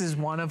 And this is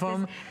one of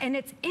them. And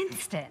it's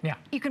instant. Yeah.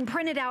 You can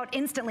print it out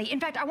instantly. In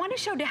fact, I want to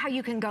show you how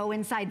you can go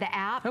inside the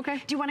app. Okay.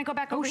 Do you want to go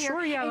back over here?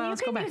 Sure, yeah, and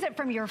let's go back. You can use it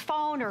from your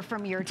phone or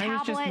from your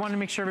tablet. I just want to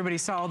make sure everybody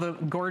saw all the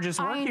gorgeous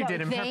work you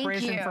did in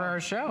preparation for our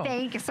show.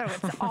 Thank you. So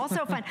it's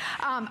also fun.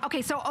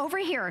 Okay, so over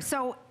here,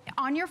 so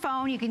on your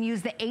phone, you can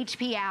use the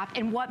HP app.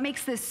 And what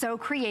makes this so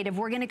creative,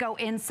 we're going to go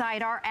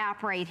inside our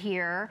app right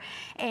here.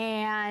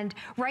 And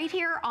right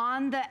here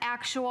on the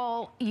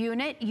actual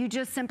unit, you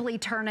just simply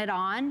turn it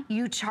on.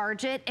 You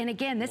charge it. And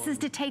again, this is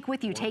to take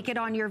with you. Take it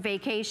on your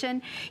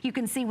vacation. You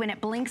can see when it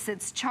blinks,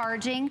 it's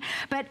charging.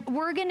 But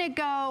we're going to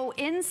go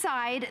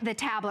inside the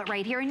tablet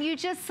right here. And you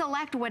just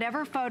select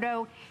whatever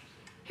photo.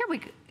 Here we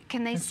go.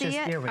 Can they see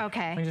it?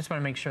 Okay. We just want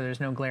to make sure there's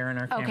no glare in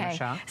our camera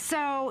shot.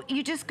 So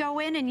you just go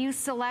in and you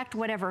select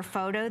whatever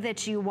photo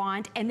that you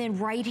want. And then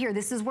right here,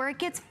 this is where it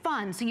gets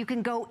fun. So you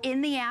can go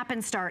in the app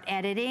and start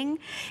editing.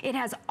 It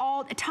has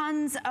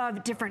tons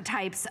of different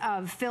types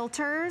of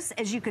filters,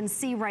 as you can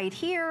see right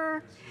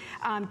here.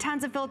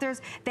 Tons of filters.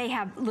 They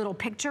have little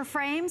picture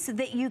frames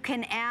that you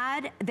can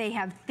add. They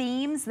have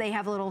themes. They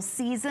have little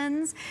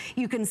seasons.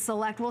 You can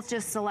select, we'll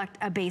just select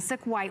a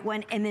basic white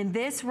one. And then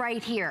this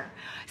right here,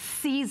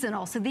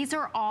 seasonal. So These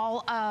are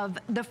all of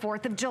the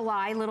 4th of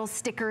July little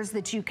stickers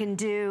that you can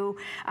do.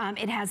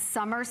 It has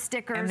summer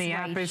stickers and the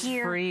right app is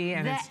here. free,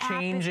 and it's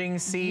changing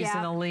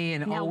seasonally,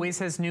 and always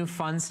has new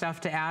fun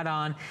stuff to add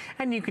on.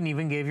 And you can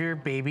even give your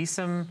baby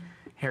some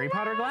Harry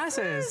Potter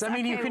glasses. I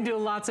mean, you can do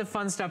lots of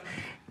fun stuff.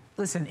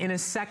 Listen, in a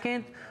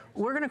second,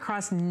 we're gonna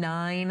cross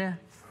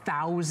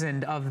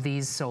 9,000 of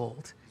these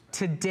sold.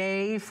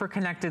 Today, for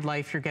Connected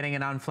Life, you're getting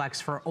it on Flex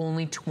for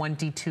only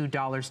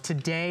 $22.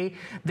 Today,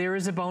 there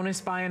is a bonus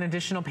buy on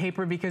additional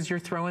paper because you're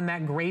throwing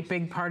that great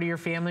big part of your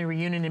family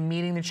reunion and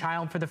meeting the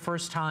child for the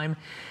first time.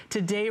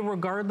 Today,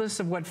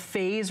 regardless of what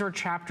phase or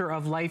chapter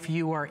of life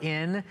you are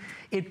in,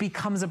 it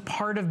becomes a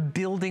part of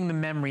building the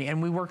memory. And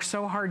we work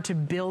so hard to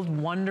build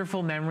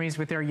wonderful memories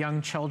with our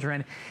young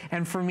children.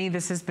 And for me,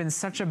 this has been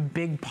such a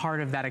big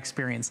part of that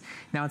experience.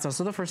 Now, it's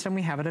also the first time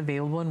we have it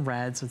available in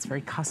red, so it's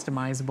very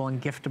customizable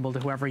and giftable to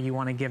whoever you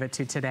want to give it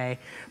to today.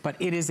 But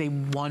it is a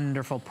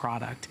wonderful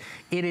product.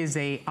 It is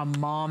a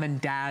mom and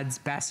dad's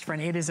best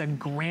friend. It is a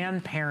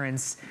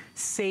grandparent's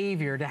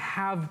savior to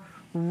have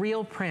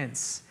real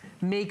prints,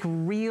 make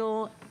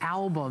real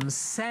albums,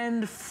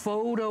 send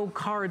photo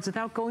cards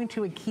without going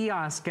to a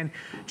kiosk and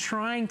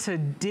trying to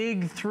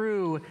dig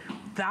through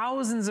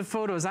thousands of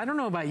photos. I don't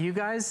know about you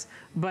guys,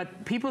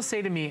 but people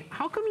say to me,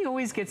 how come you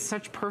always get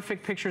such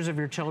perfect pictures of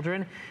your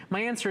children? My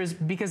answer is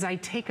because I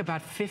take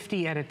about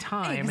 50 at a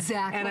time.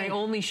 Exactly. And I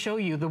only show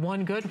you the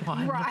one good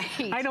one.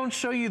 Right. I don't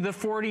show you the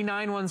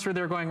 49 ones where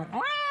they're going,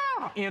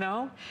 wow, you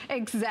know?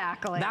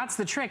 Exactly. That's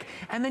the trick.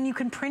 And then you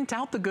can print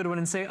out the good one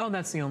and say, oh,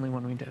 that's the only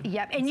one we did.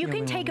 Yep, and you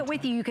can take it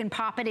with you. You can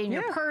pop it in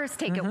your purse,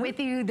 take it with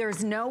you.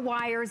 There's no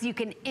wires. You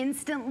can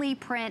instantly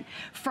print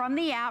from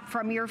the app,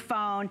 from your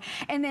phone.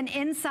 And then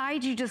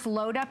inside, you just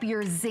load up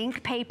your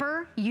zinc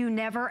paper. You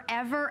never,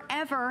 ever,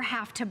 ever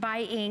have to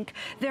buy ink.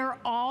 They're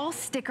all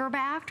sticker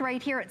backed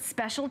right here. It's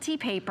specialty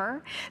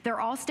paper. They're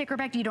all sticker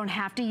backed. You don't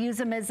have to use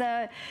them as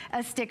a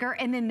sticker.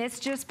 And then this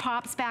just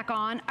pops back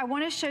on. I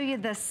want to show you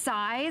the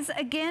size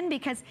again,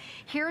 because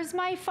here's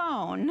my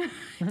phone.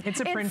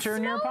 It's a printer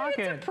in your pocket.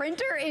 It's a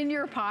printer in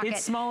your pocket.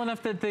 It's small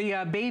enough that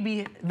the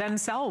baby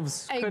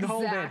themselves could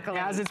hold it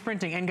as it's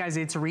printing. And guys,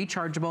 it's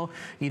rechargeable.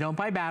 You don't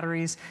buy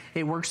batteries.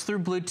 It works through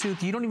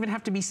Bluetooth. You don't even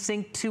have to be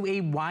synced to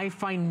a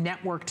Wi-Fi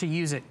network to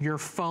use it. Your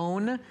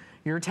phone,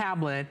 your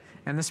tablet,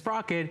 and the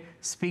sprocket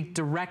speak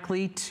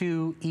directly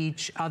to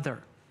each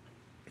other.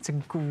 It's a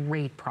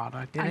great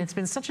product, and it's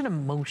been such an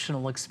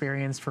emotional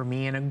experience for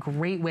me, and a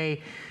great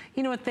way,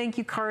 you know, a thank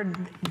you card.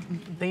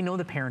 They know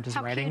the parent is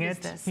writing it.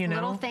 This? You know,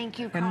 little thank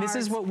you cards. And this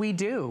is what we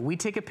do. We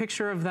take a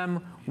picture of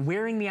them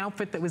wearing the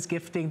outfit that was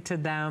gifted to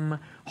them,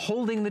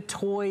 holding the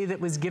toy that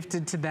was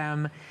gifted to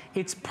them.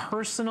 It's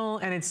personal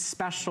and it's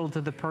special to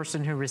the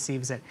person who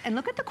receives it. And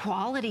look at the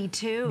quality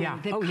too. Yeah.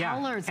 The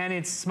colors. And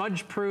it's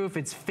smudge proof,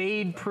 it's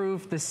fade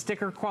proof. The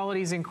sticker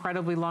quality is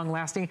incredibly long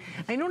lasting.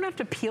 I don't have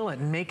to peel it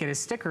and make it a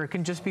sticker. It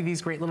can just be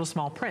these great little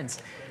small prints.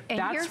 And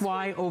that's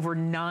why over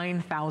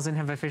 9,000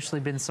 have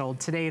officially been sold.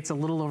 Today it's a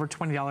little over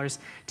 $20.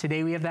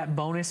 Today we have that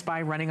bonus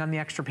buy running on the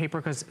extra paper,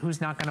 because who's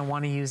not going to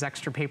want to use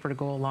extra paper to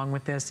go along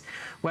with this?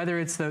 Whether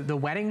it's the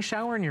wedding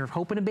shower and you're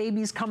hoping a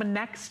baby's coming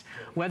next,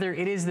 whether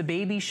it is the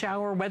baby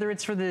shower, whether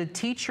it's for the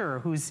teacher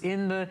who's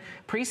in the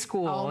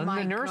preschool and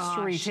the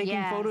nursery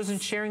taking photos and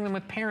sharing them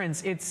with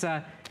parents.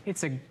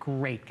 It's a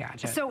great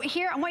gadget. So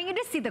here, I want you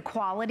to see the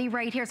quality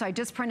right here. So I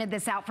just printed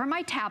this out for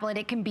my tablet.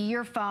 It can be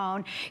your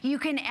phone. You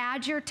can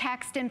add your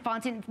text and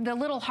fonts. And the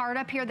little heart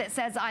up here that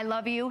says, I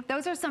love you.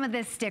 Those are some of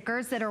the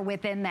stickers that are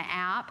within the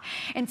app.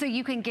 And so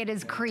you can get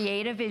as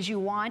creative as you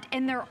want.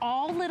 And they're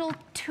all little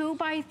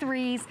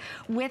 2x3s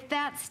with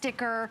that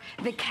sticker.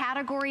 The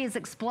category is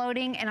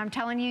exploding. And I'm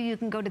telling you, you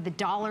can go to the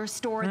dollar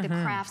store, the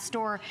craft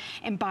store,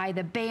 and buy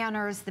the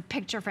banners, the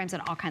picture frames,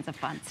 and all kinds of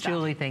fun stuff.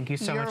 Julie, thank you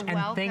so much. You're welcome.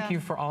 And thank you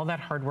for all that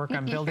hard work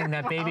on building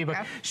that baby book.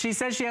 She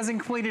says she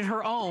hasn't completed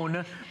her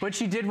own, but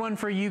she did one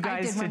for you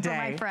guys today. I did one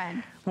for my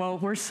friend. Well,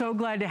 we're so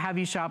glad to have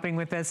you shopping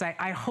with us.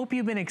 I hope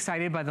you've been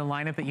excited by the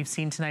lineup that you've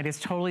seen tonight. It's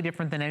totally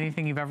different than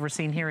anything you've ever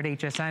seen here at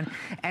HSN.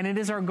 And it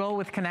is our goal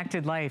with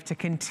Connected Life to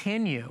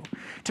continue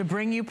to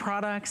bring you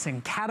products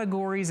and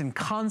categories and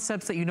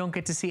concepts that you don't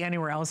get to see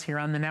anywhere else here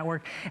on the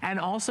network, and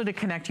also to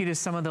connect you to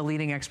some of the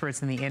leading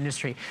experts in the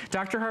industry.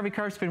 Dr. Harvey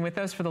Karp's been with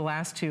us for the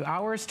last 2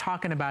 hours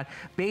talking about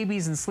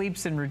babies and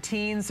sleeps and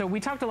routines. So we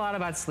talked a lot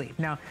about sleep.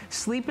 Now,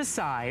 sleep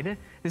aside,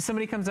 if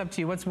somebody comes up to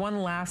you, what's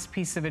one last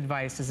piece of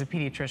advice as a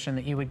pediatrician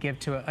that you would give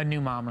to a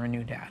new mom or a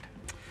new dad?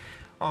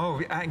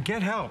 Oh,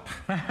 get help.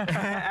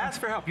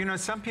 Ask for help. You know,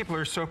 some people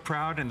are so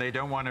proud and they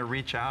don't want to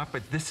reach out,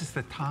 but this is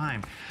the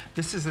time.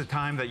 This is the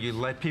time that you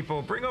let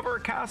people bring over a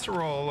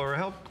casserole or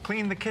help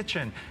clean the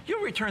kitchen.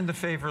 You'll return the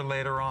favor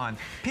later on.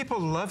 People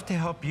love to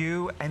help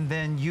you, and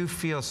then you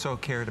feel so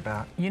cared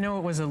about. You know,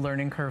 it was a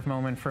learning curve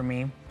moment for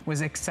me,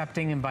 was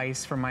accepting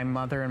advice from my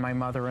mother and my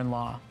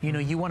mother-in-law. You know,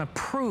 you want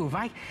to prove,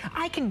 I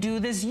can do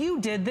this,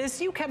 you did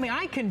this, you kept me,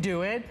 I can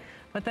do it.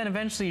 But then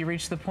eventually you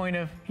reach the point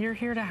of, you're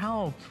here to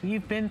help.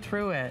 You've been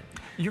through it.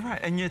 You're right,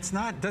 and it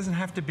doesn't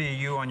have to be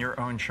you on your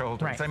own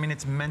shoulders. Right. I mean,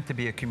 it's meant to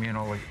be a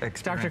communal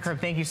experience. Dr. Kerb,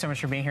 thank you so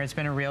much for being here. It's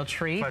been a real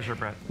treat. Pleasure,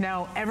 Brett.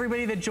 Now,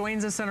 everybody that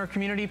joins us on our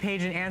community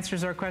page and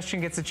answers our question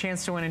gets a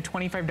chance to win a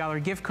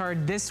 $25 gift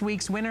card. This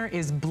week's winner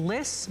is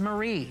Bliss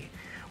Marie.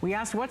 We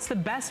asked, what's the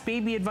best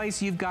baby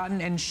advice you've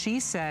gotten? And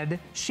she said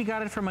she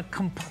got it from a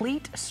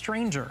complete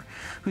stranger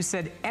who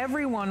said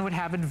everyone would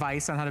have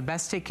advice on how to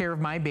best take care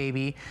of my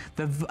baby.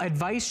 The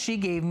advice she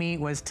gave me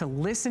was to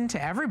listen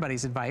to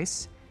everybody's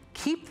advice,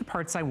 keep the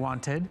parts I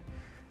wanted,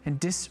 and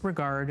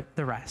disregard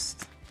the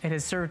rest. It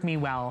has served me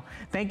well.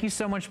 Thank you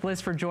so much,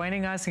 Bliss, for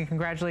joining us, and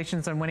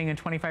congratulations on winning a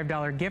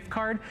 $25 gift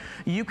card.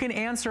 You can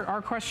answer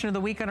our question of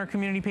the week on our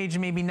community page,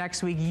 and maybe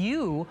next week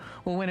you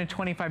will win a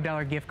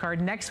 $25 gift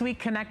card. Next week,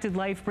 Connected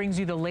Life brings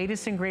you the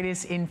latest and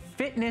greatest in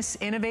fitness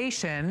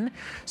innovation.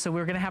 So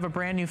we're gonna have a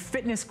brand new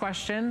fitness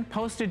question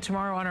posted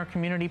tomorrow on our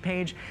community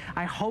page.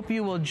 I hope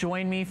you will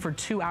join me for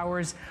 2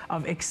 hours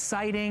of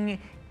exciting,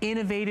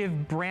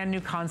 innovative, brand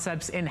new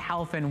concepts in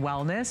health and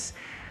wellness.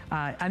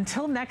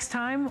 Until next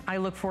time, I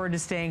look forward to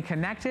staying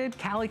connected.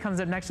 Callie comes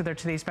up next with our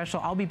Today Special.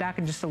 I'll be back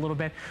in just a little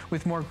bit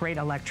with more great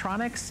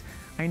electronics.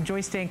 I enjoy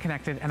staying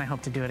connected, and I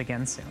hope to do it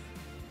again soon.